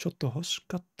yo chotto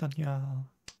hoshikatta nya.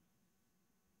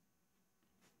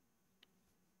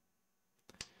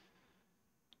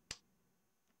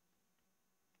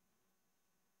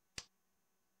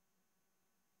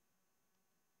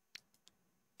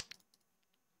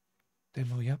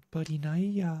 Demo yappari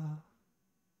nai ya.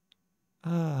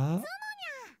 Ah.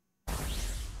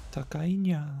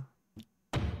 Takainya.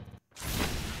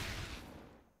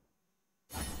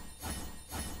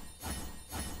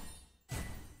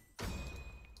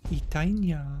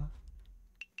 Itainya.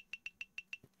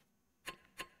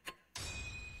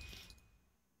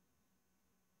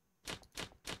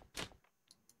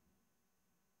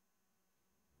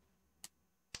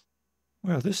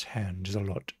 Well, this hand is a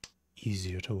lot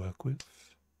easier to work with.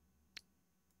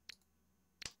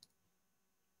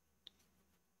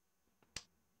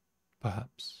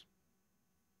 Perhaps.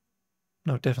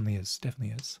 No, it definitely is.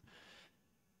 Definitely is.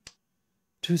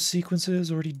 2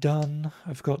 sequences already done.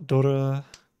 I've got Dora,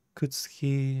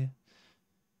 Kutsuki.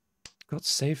 Got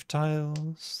save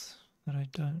tiles that I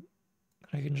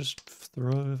can just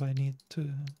throw if I need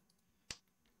to.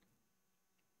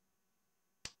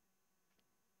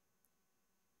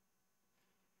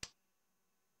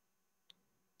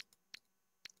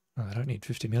 Oh, I don't need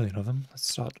 50 million of them.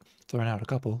 Let's start throwing out a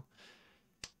couple.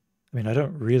 I mean, I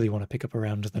don't really want to pick up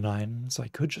around the 9, so I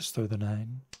could just throw the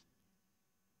 9.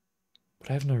 But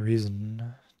I have no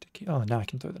reason to keep... Oh, now I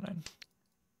can throw the 9.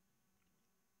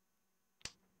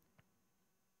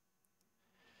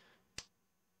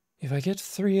 If I get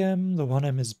 3M, the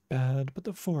 1M is bad, but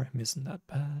the 4M isn't that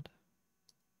bad.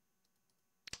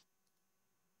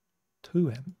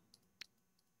 2M.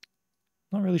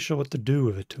 Not really sure what to do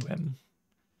with a 2M.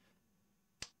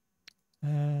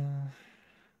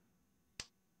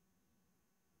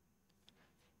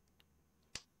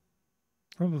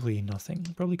 Probably nothing.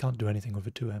 Probably can't do anything with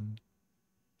a 2M.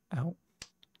 Ow.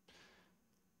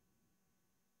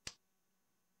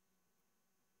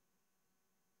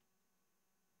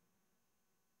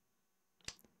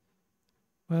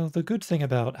 Well, the good thing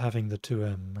about having the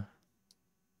 2M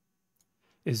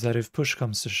is that if push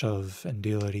comes to shove and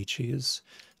deal at Ichis,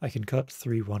 I can cut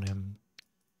 3 1M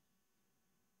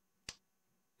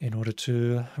in order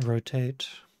to rotate.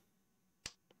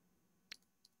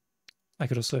 I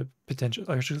could also potentially,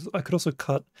 I could also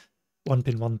cut 1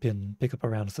 pin, pick up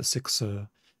around the 6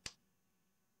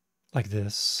 like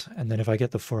this, and then if I get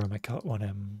the 4M, I cut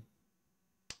 1M.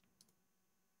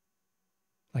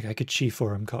 Like I could chi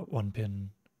 4M, cut 1 pin,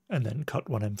 and then cut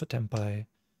 1M for Tenpai.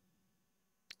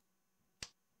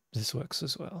 This works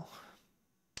as well.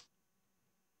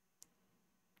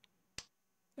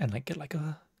 And like get like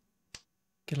a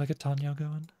Tanya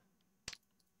going.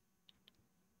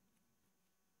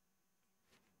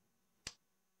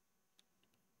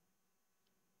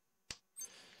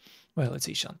 Well, it's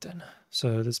Ishanten.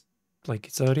 So there's like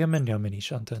it's already a Menyam in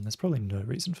Ishanten. There's probably no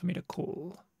reason for me to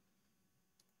call.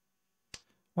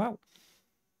 Wow.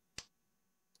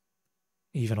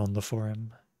 Even on the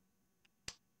 4M.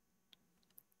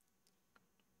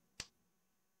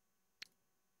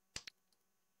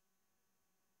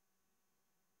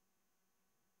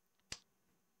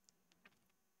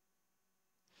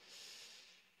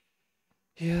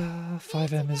 Yeah,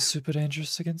 5M is super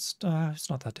dangerous against... it's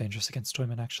not that dangerous against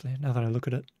Toyman, actually, now that I look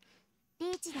at it.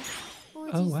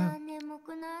 Oh, wow.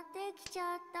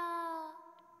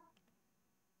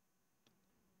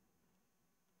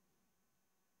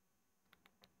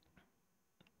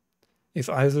 If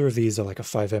either of these are like a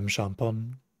 5M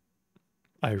Champon,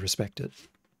 I respect it.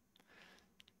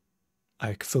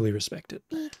 I fully respect it.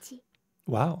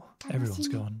 Wow, everyone's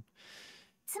gone.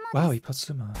 Wow,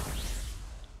 Ipatsuma.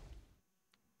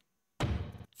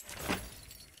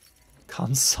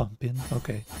 Kansampin,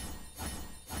 okay.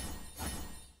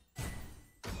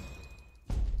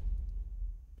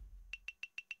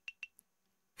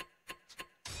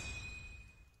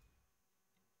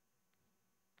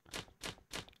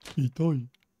 Itoi.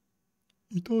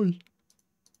 Itoi.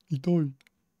 Itoi.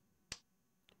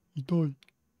 Itoi.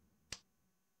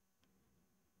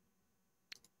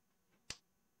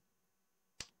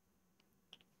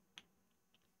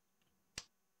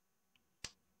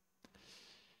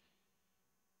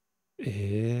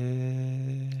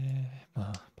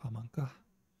 Pamanka.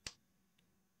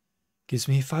 Gives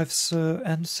me 5 so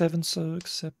and 7 so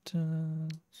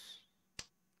acceptance.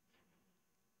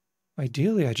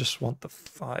 Ideally, I just want the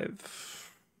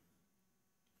 5.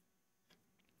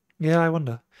 Yeah, I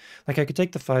wonder. Like, I could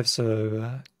take the 5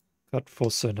 so, cut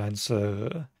 4 so, 9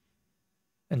 so,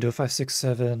 and do a 5, 6,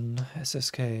 7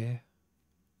 SSK.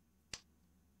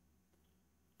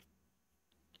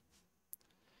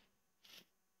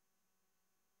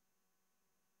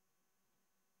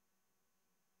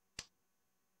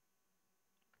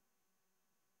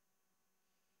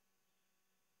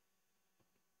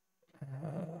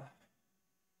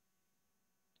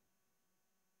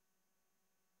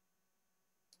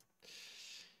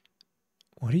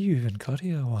 What do you even cut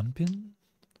here? 1 pin?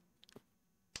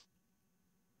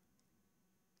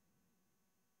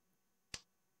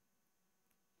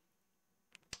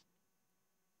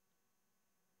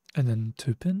 and then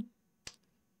 2 pin,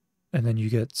 and then you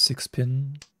get 6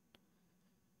 pin,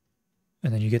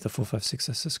 and then you get the 456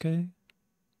 SSK.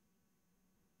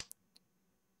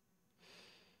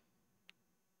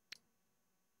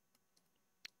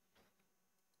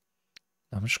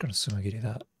 I'm just gonna sumagiri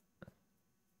that.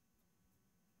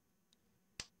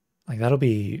 Like, that'll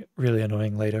be really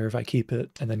annoying later if I keep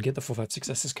it and then get the 456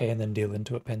 SSK and then deal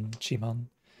into a pen Chiman.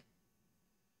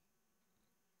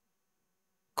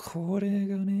 これ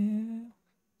がね,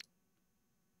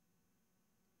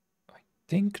 I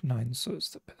think 9 so is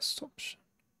the best option.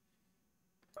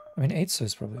 I mean, 8 so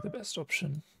is probably the best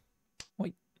option.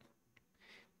 Wait.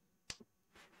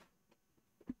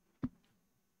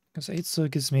 Because 8 so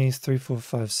gives me 3, 4,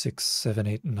 5, 6, 7,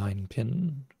 8, 9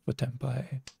 pin for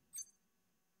Tenpai.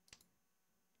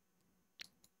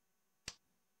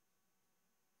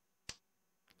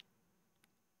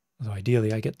 Although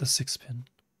ideally I get the 6 pin.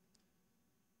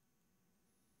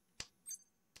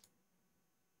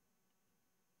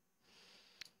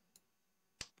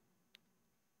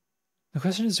 The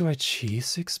question is, do I chi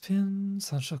 6 pin?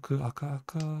 Sanshoku aka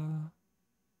aka?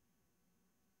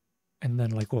 And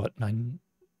then like what, 9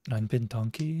 pin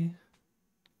Tonki?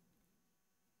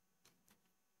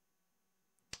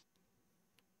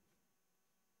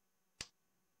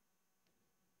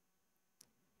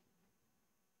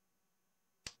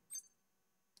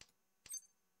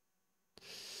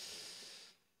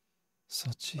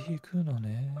 Sachi hiku no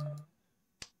ne.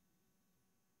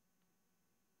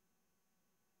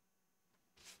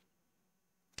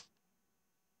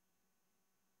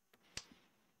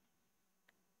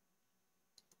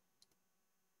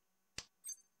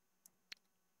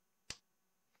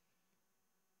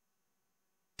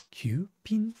 Q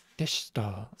ピンでし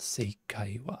た。正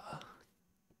解は。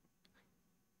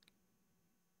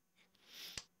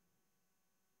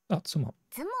あ、つも。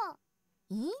つも、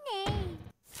いいね。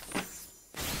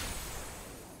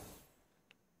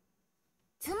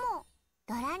つも、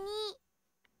ドラに。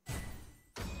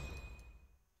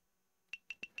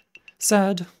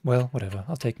Sad. Well, whatever.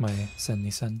 I'll take my sen ni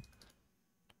sen.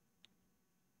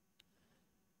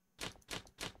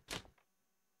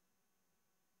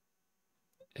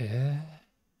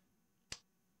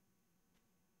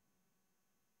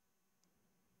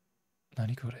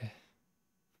 Nani kore?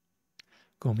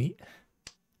 Gomi.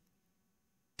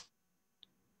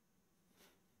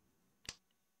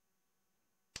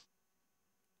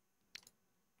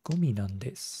 Gomi nan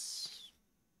desu.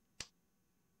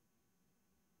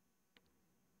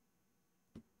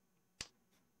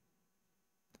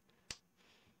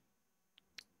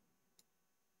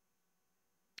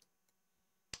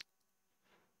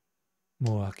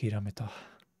 Moう諦めた。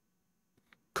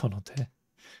この手。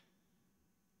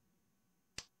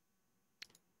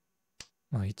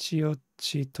まあ一応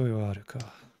チートはあるか。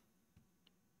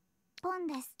ポン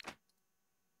です。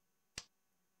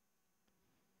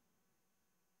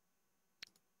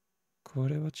こ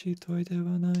れはチートイでは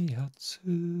ないやつ。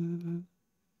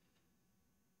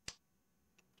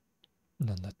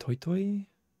なんだ、トイトイ？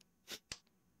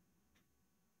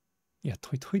いや、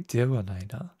トイトイではない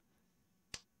な。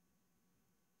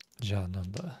じゃあな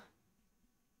んだ。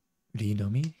リの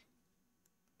み？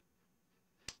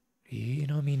リ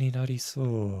のみになりそ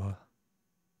う。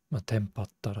まあ、テンパっ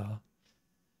たら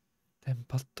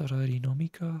リのみ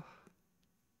か。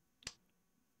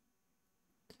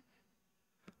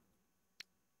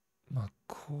まあ、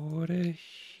これ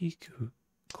引く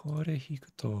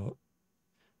と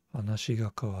話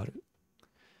が変わる。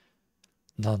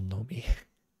何のみ？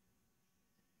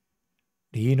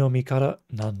リのみから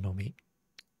何のみ？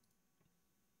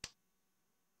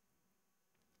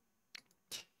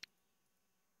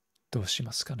どうし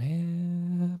ますか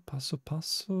ね。パソパ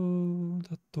ソ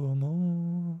だと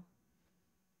思う。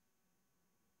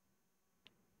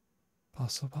パ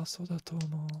ソパソだと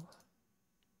思う。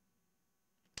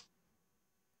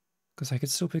Because I could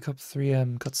still pick up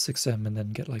 3M, cut 6M, and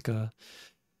then get like a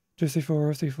 234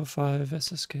 or 345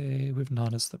 SSK with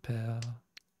none as the pair.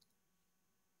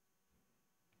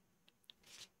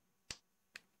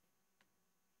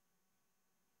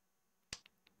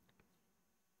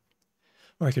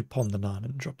 Or I could pawn the nun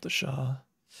and drop the Shah.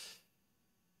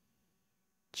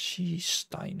 Chiし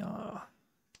たいな。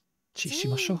Chiし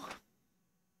ましょう。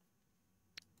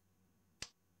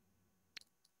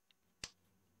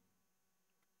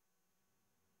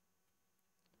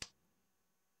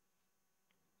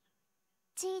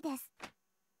チーです。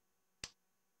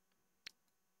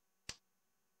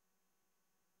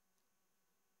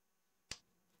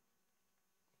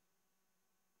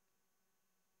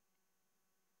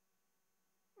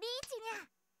リーチニ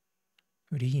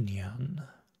ャ。リーニャン。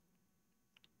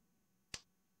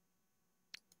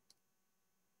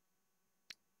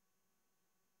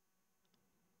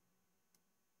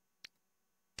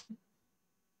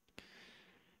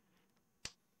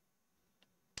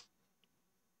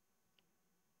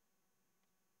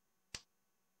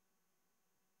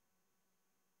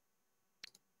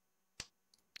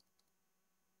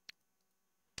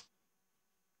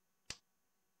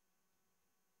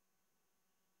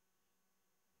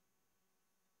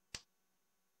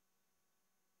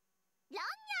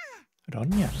ロ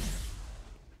ニャン。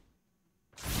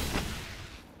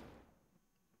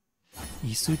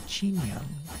イスチニャ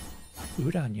ン。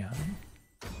ウラニャン。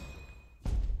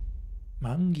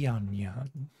マンギャンニャ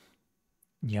ン。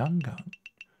ニャンガン。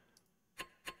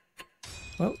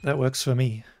Well, that works for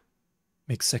me.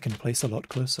 Makes second place a lot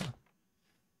closer.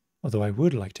 Although I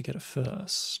would like to get a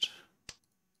first.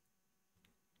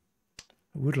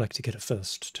 I would like to get a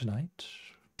first tonight.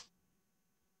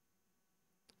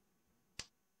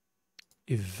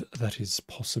 If that is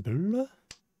possible.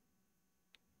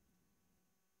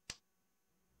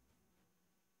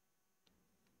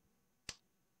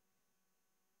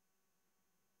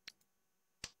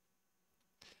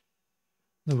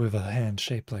 Though with a hand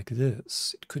shaped like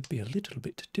this, it could be a little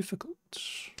bit difficult.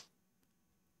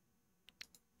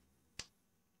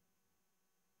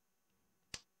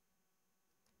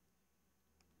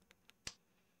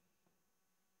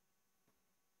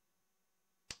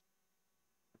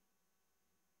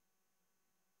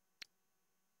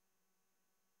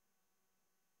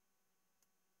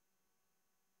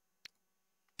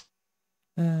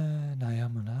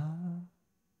 Nayamu na.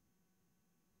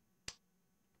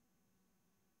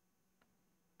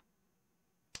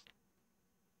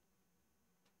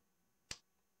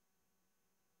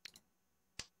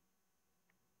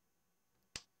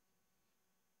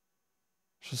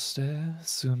 Juste,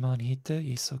 suman hite,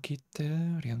 iso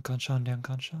kite, ryankanshan,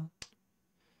 ryankanshan.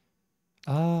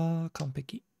 Ah,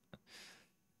 kanpeki.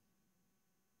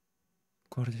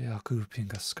 これでアクーピン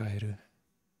が使える。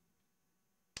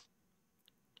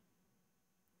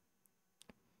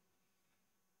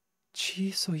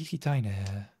小さいきたい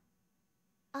ね。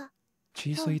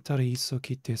小さいたらiso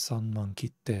切って3万切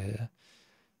って、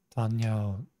タンニャ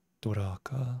オドラー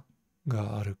カ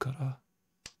があるから。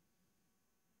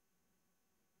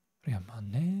リャマ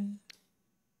ンね。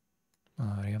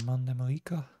まあ、リャマンでもいい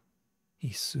か。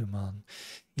イスマン。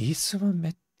イスマンめ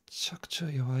っちゃくち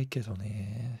ゃ弱いけど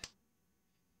ね。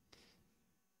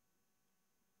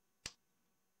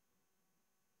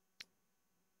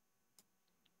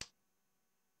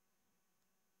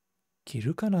切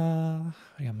るかな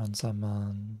リャマン3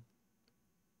万。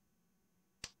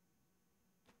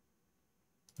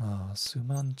まあ、数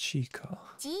万チー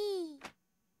か。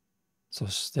そ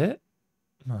して、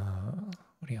ま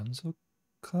あ、リャンゾ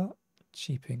か、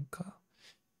チーペンか。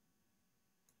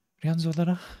リャンゾだ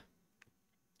な。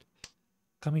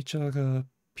上茶が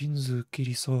ピンズ切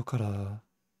りそうから、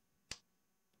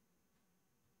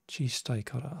チーしたい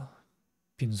から、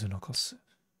ピンズ残す。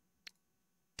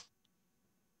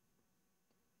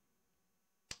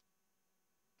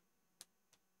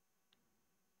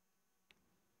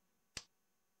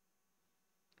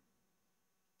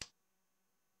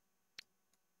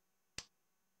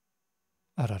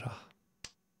あらら。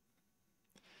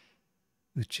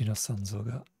うちの三蔵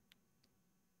が。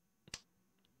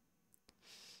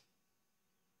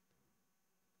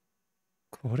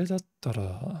これだった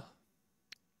ら、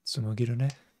つむぎる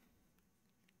ね。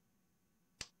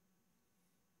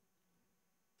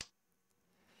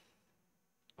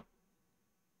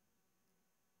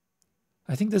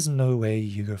I think there's no way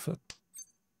you go for...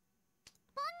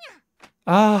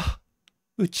 ああ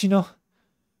うちの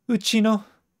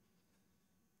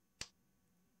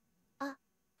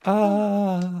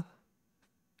あ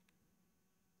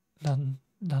な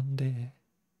んで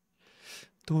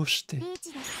どうして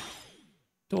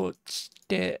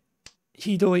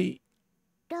ひどい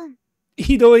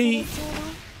ひどい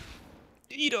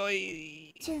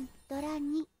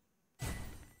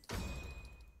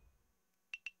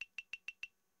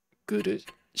苦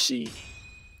し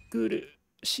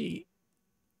い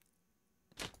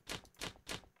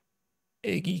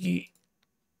えぎぎ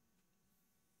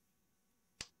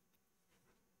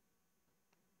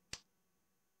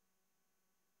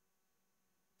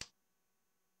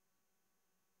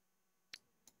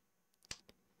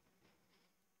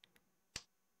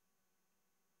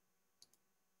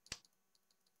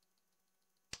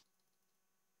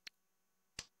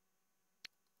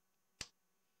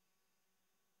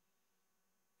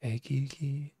えぎ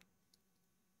ぎ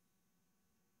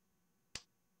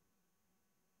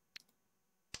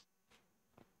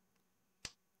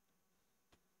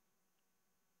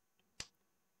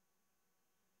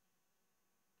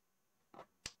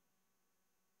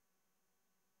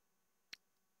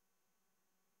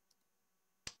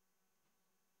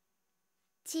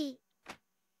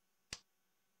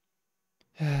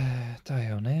だ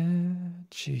よね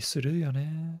チするよ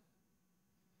ね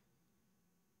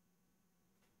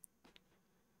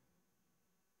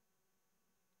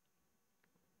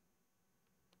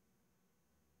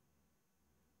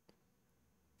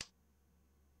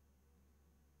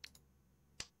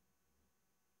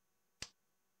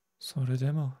それ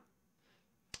でも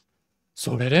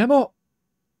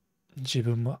自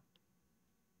分は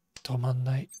止まん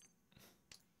ない。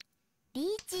リー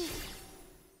チ。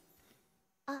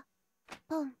あ、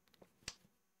ポン。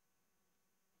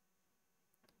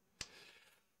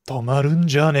止まるん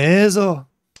じゃねえぞ。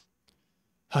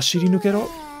走り抜けろ。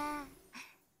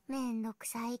めんどく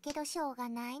さいけどしょうが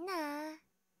ないな。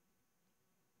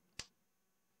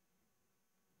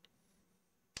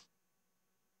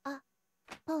あ、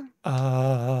ポン。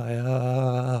あーや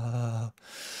ー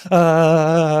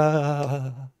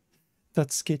あ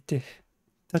ー助けて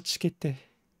助けて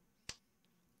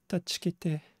助け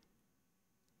て。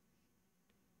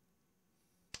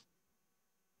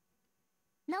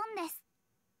ロンです。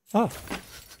あ、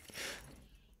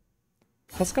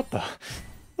助かった。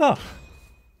あ、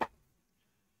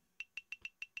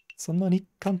そんなに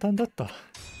簡単だった。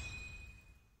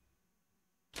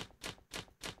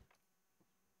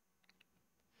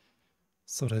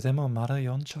それでもまだ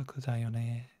4着だよ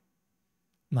ね。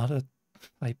まだ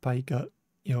ハイパイが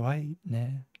弱い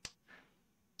ね。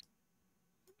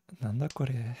なんだこ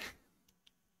れ。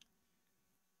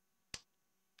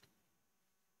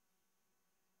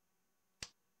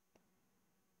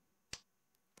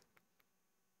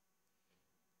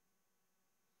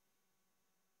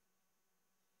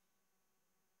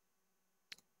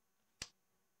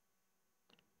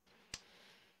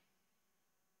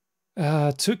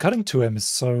Cutting 2M is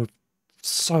so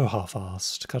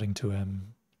half-assed, cutting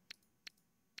 2M.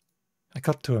 I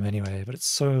cut 2M anyway, but it's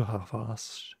so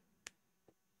half-assed.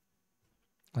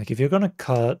 Like, if you're gonna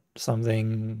cut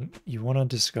something, you want to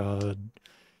discard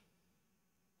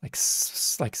like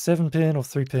 7 pin or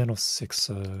 3 pin or 6,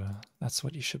 so that's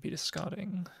what you should be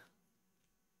discarding.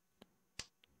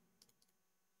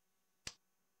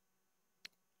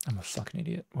 I'm a fucking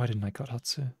idiot. Why didn't I cut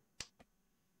Hatsu?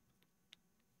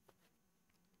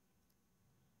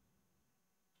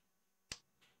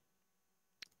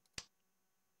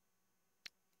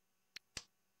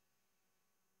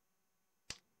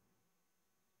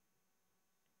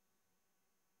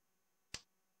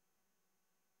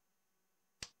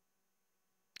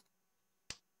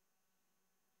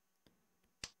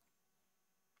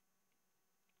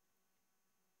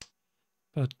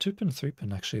 But 2 pin, 3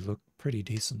 pin actually look pretty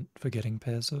decent for getting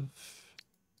pairs of.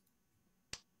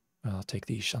 I'll take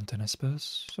the Shanten, I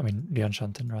suppose. I mean, Lian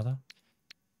Shanten, rather.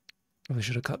 Probably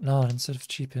should have cut Nan instead of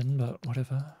cheap in, but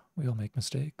whatever. We all make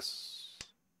mistakes.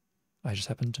 I just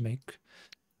happen to make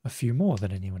a few more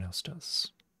than anyone else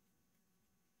does.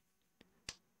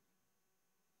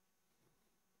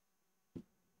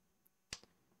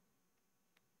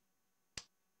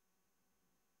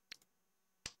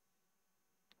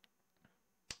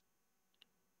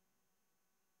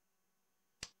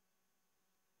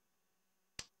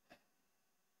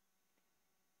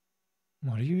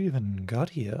 What do you even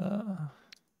got here?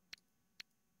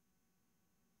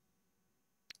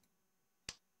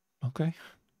 Okay.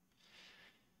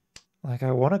 Like,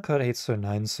 I want to cut 8 so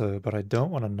 9 so, but I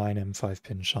don't want a 9M 5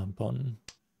 pin Shampon.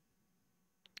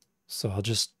 So I'll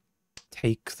just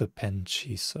take the pen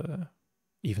Chiso,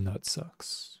 even though it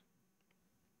sucks.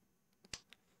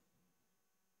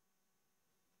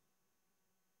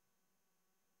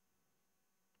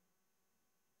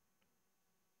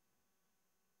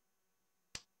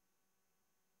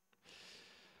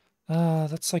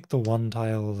 That's like the one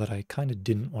tile that I kind of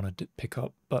didn't want to pick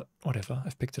up, but whatever,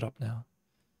 I've picked it up now.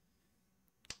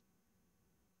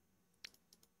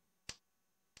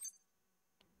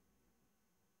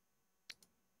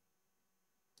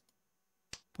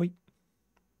 Wait.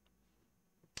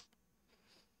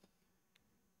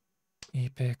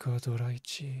 Yippee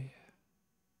Kodoraichi.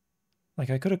 Like,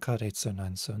 I could have cut 8 so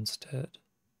 9 so instead.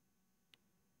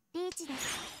 リーチで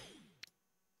す。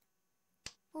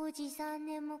おじさん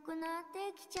眠くなっ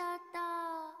てきちゃった。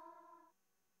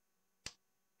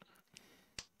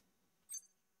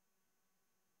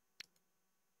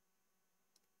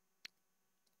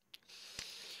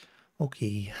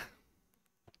Okay.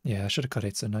 Yeah, I should have cut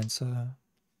 8 so 9 so.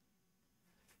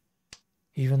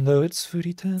 Even though it's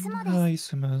Furiten.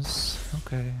 Isumas.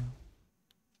 Okay.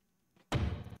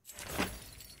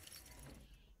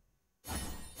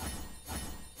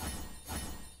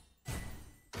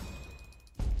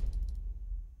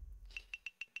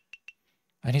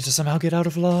 I need to somehow get out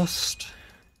of last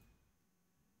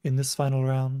in this final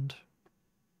round.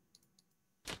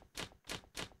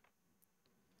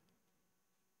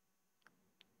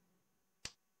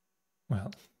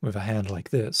 Well, with a hand like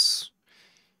this,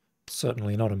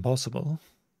 certainly not impossible.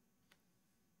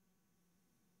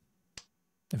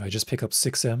 If I just pick up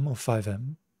 6M or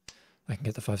 5M, I can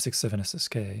get the 5, 6, 7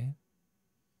 SSK.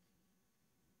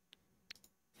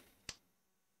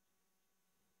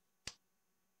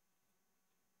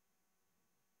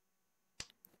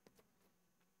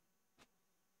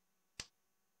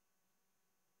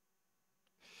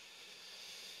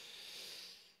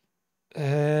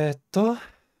 えーっと、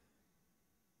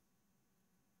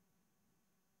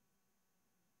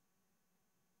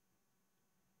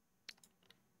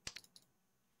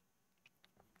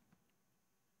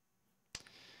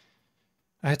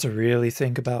I had to really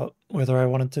think about whether I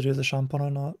wanted to do the Champon or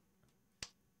not.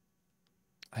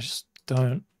 I just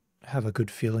don't have a good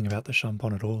feeling about the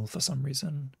Champon at all for some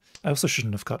reason. I also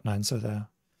shouldn't have cut 9 so there.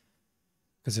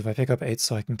 Because if I pick up 8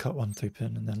 so I can cut 1 3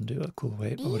 pin and then do a cool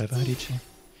weight or whatever, Hadichi.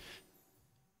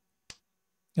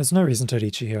 There's no reason to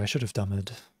Hadichi here, I should have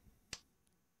dumbered.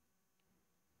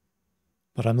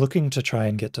 But I'm looking to try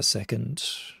and get to second.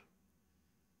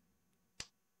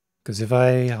 Because if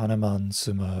I Hanuman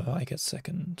Sumo, I get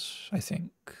second, I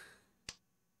think.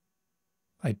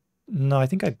 No, I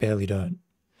think I barely don't.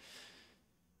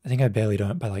 I think I barely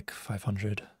don't by like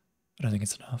 500. I don't think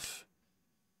it's enough.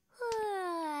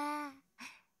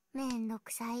 めんど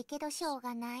くさいけどしょう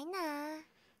がないな。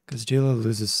Because dealer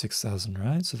loses 6,000,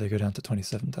 right? So they go down to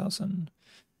 27,000.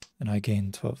 And I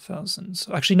gain 12,000.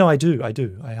 So actually, no, I do.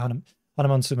 Hanuman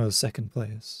Sumo's second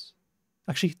place.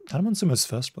 Actually, Hanuman Sumo's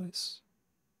first place.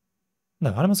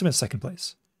 No, Hanuman Sumo's second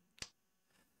place.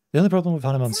 The only problem with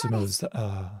Hanuman Sumo is that...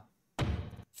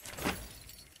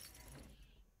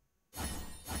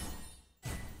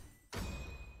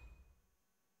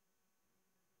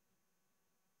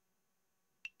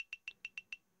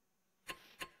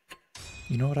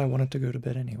 You know what? I wanted to go to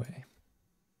bed anyway.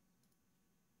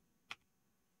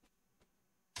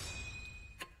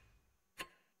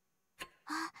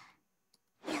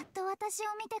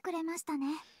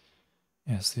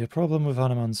 Yes, the problem with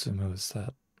Hanuman Sumo is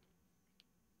that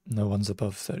no one's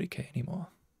above 30k anymore.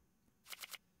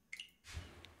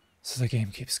 So the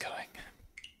game keeps going.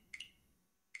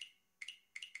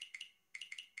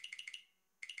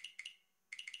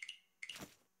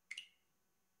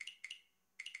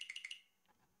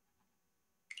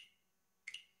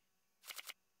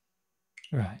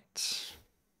 Right.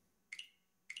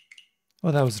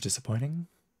 Well, that was disappointing.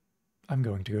 I'm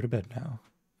going to go to bed now.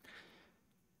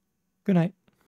 Good night.